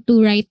commitment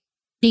to write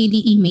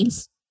daily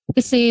emails.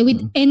 Kasi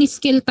with any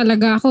skill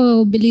talaga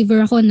ako,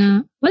 believer ako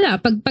na wala,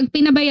 pag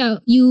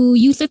pinabaya, you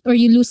use it or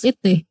you lose it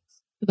eh.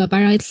 Diba?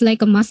 Parang it's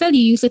like a muscle,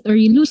 you use it or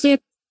you lose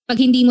it.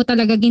 Pag hindi mo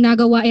talaga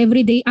ginagawa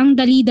everyday, ang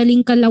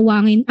dali-daling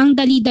kalawangin, ang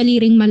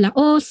dali-dali ring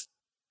malaos,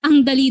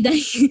 ang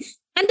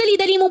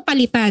dali-dali mong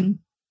palitan.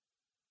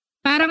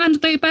 Parang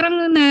parang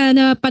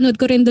napanood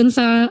ko rin dun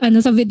sa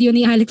video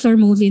ni Alex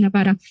Hormozy na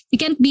parang you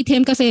can't beat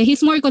him kasi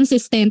he's more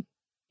consistent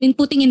in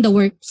putting in the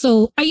work.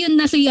 So ayun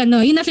na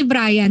yun na si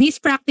Brian.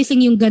 He's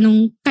practicing yung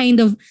ganong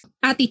kind of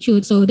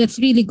attitude. So that's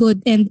really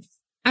good, and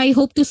I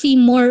hope to see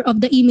more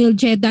of the email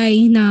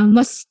Jedi na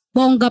mas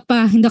bongga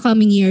pa in the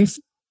coming years.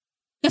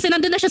 Kasi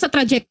nandun na siya sa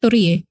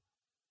trajectory eh.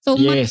 So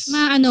yes.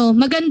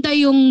 maganda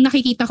yung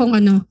nakikita kong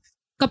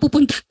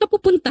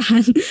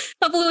pupuntahan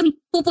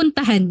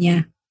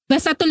niya.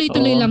 Basta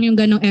tuloy-tuloy lang yung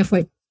ganong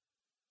effort.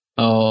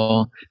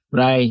 Oo.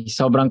 Bri,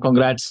 sobrang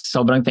congrats.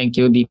 Sobrang thank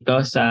you dito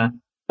sa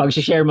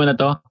pag-share mo na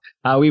to.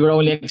 We were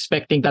only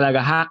expecting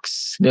talaga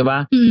hacks, di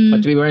ba?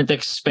 But we weren't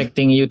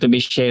expecting you to be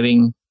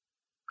sharing.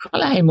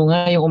 Kalahin mo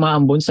nga yung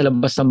umaambon sa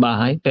labas ng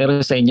bahay,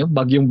 pero sa inyo,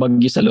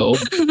 bagyong-bagyo sa loob.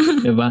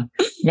 Di ba?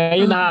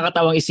 Ngayon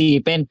nakakatawang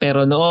isipin,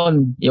 pero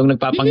noon, yung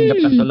nagpapanggap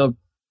ng tulog,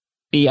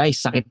 PI,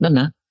 sakit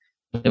nun ha.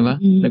 Di ba?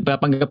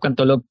 Nagpapanggap kang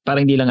tulog,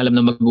 parang hindi lang alam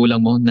ng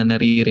magulang mo na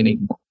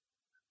naririnig mo.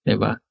 Di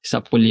ba?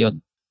 Sa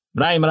pulyon.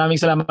 Bri, maraming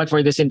salamat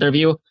for this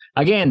interview.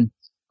 Again,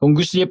 kung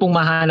gusto niyo pong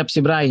mahanap si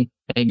Bri,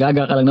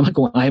 gaga ka lang naman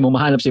kung ayaw mo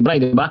mahanap si Bri,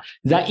 di ba?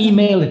 The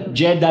email,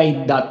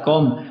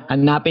 jedi.com.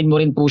 Hanapin mo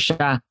rin po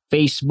siya,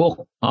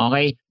 Facebook.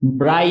 Okay?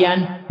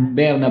 Brian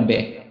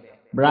Bernabe.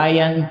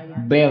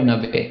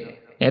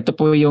 Ito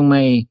po yung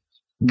may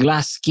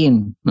glass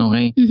skin.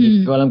 Okay?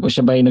 Hindi ko alam kung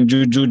siya ba yung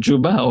nagjujuju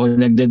ba o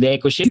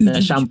nagde-deco shit na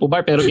shampoo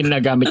bar pero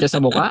ginagamit niya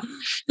sa mukha.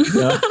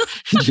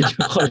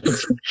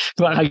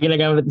 Baka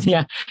ginagamit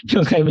niya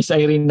yung kay Miss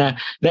Irene na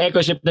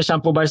deco shit na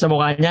shampoo bar sa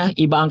mukha niya.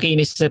 Iba ang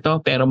kinis nito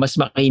pero mas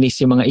makinis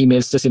yung mga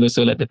emails na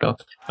sinusulat ito.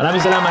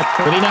 Maraming salamat.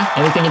 Corina,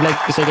 anything you'd like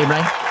to say kay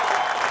Brian?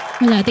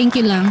 Wala, thank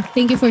you lang.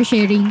 Thank you for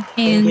sharing.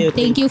 And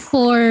thank you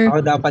for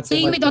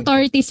staying with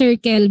Authority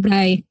Circle,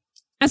 Bri.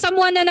 As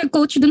someone na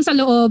nag-coach dun sa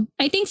loob,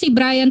 I think si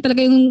Brian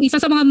talaga yung isa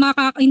sa mga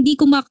hindi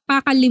ko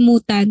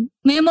makakalimutan.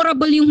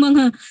 Memorable yung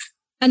mga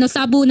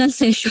sabunan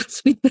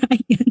sessions with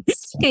Brian.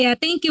 Kaya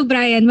thank you,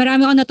 Brian.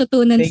 Marami akong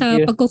natutunan sa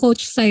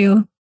pagko-coach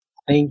sa'yo.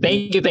 Thank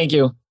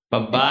you.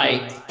 Bye-bye.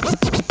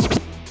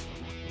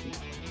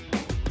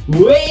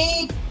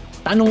 Wait!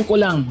 Tanong ko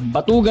lang,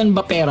 batugan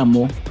ba pera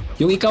mo?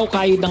 Yung ikaw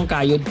kayod ng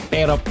kayod,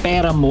 pero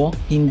pera mo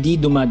hindi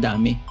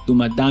dumadami.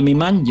 Dumadami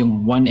man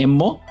yung 1M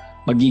mo,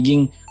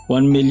 magiging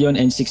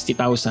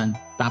 1,060,000.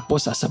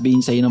 Tapos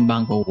sasabihin sa'yo ng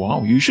bangko,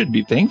 wow, you should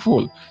be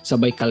thankful.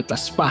 Sabay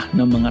kaltas pa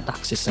ng mga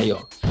taxes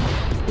sa'yo.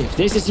 If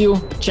this is you,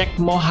 check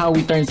mo how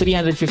we turn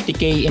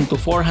 350K into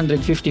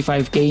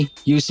 455K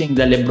using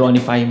the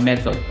Lebronify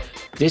method.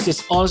 This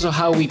is also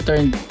how we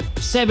turned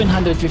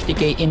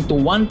 750K into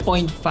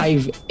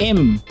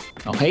 1.5M.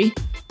 Okay?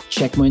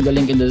 Check mo in the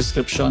link in the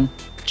description.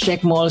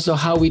 Check mo also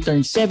how we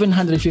turned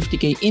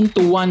 750K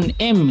into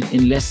 1M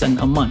in less than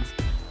a month.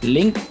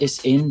 Link is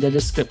in the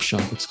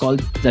description. It's called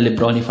the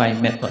Lebronify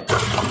method.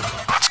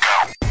 Let's go!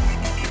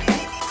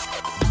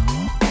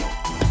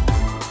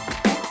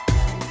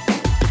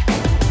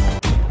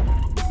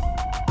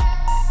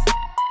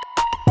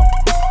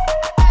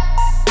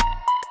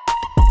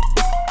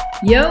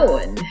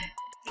 Yon!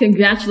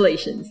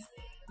 Congratulations!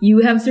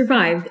 You have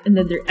survived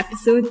another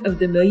episode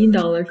of the $1 Million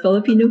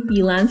Filipino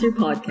Freelancer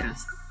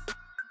Podcast.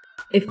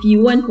 If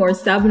you want more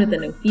Sabu na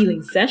Tanong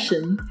Feeling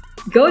session,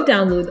 go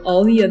download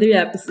all the other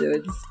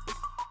episodes.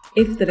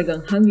 If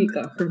talagang hungry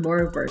ka for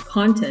more of our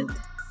content,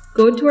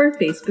 go to our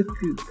Facebook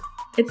group.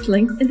 It's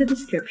linked in the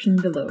description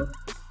below.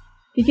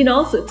 You can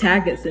also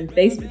tag us on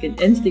Facebook and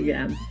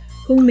Instagram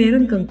kung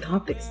meron kang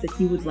topics that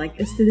you would like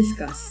us to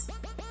discuss.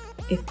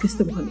 If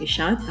gusto mo kami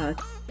shoutout,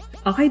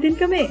 okay din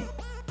kami.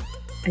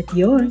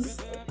 Adios!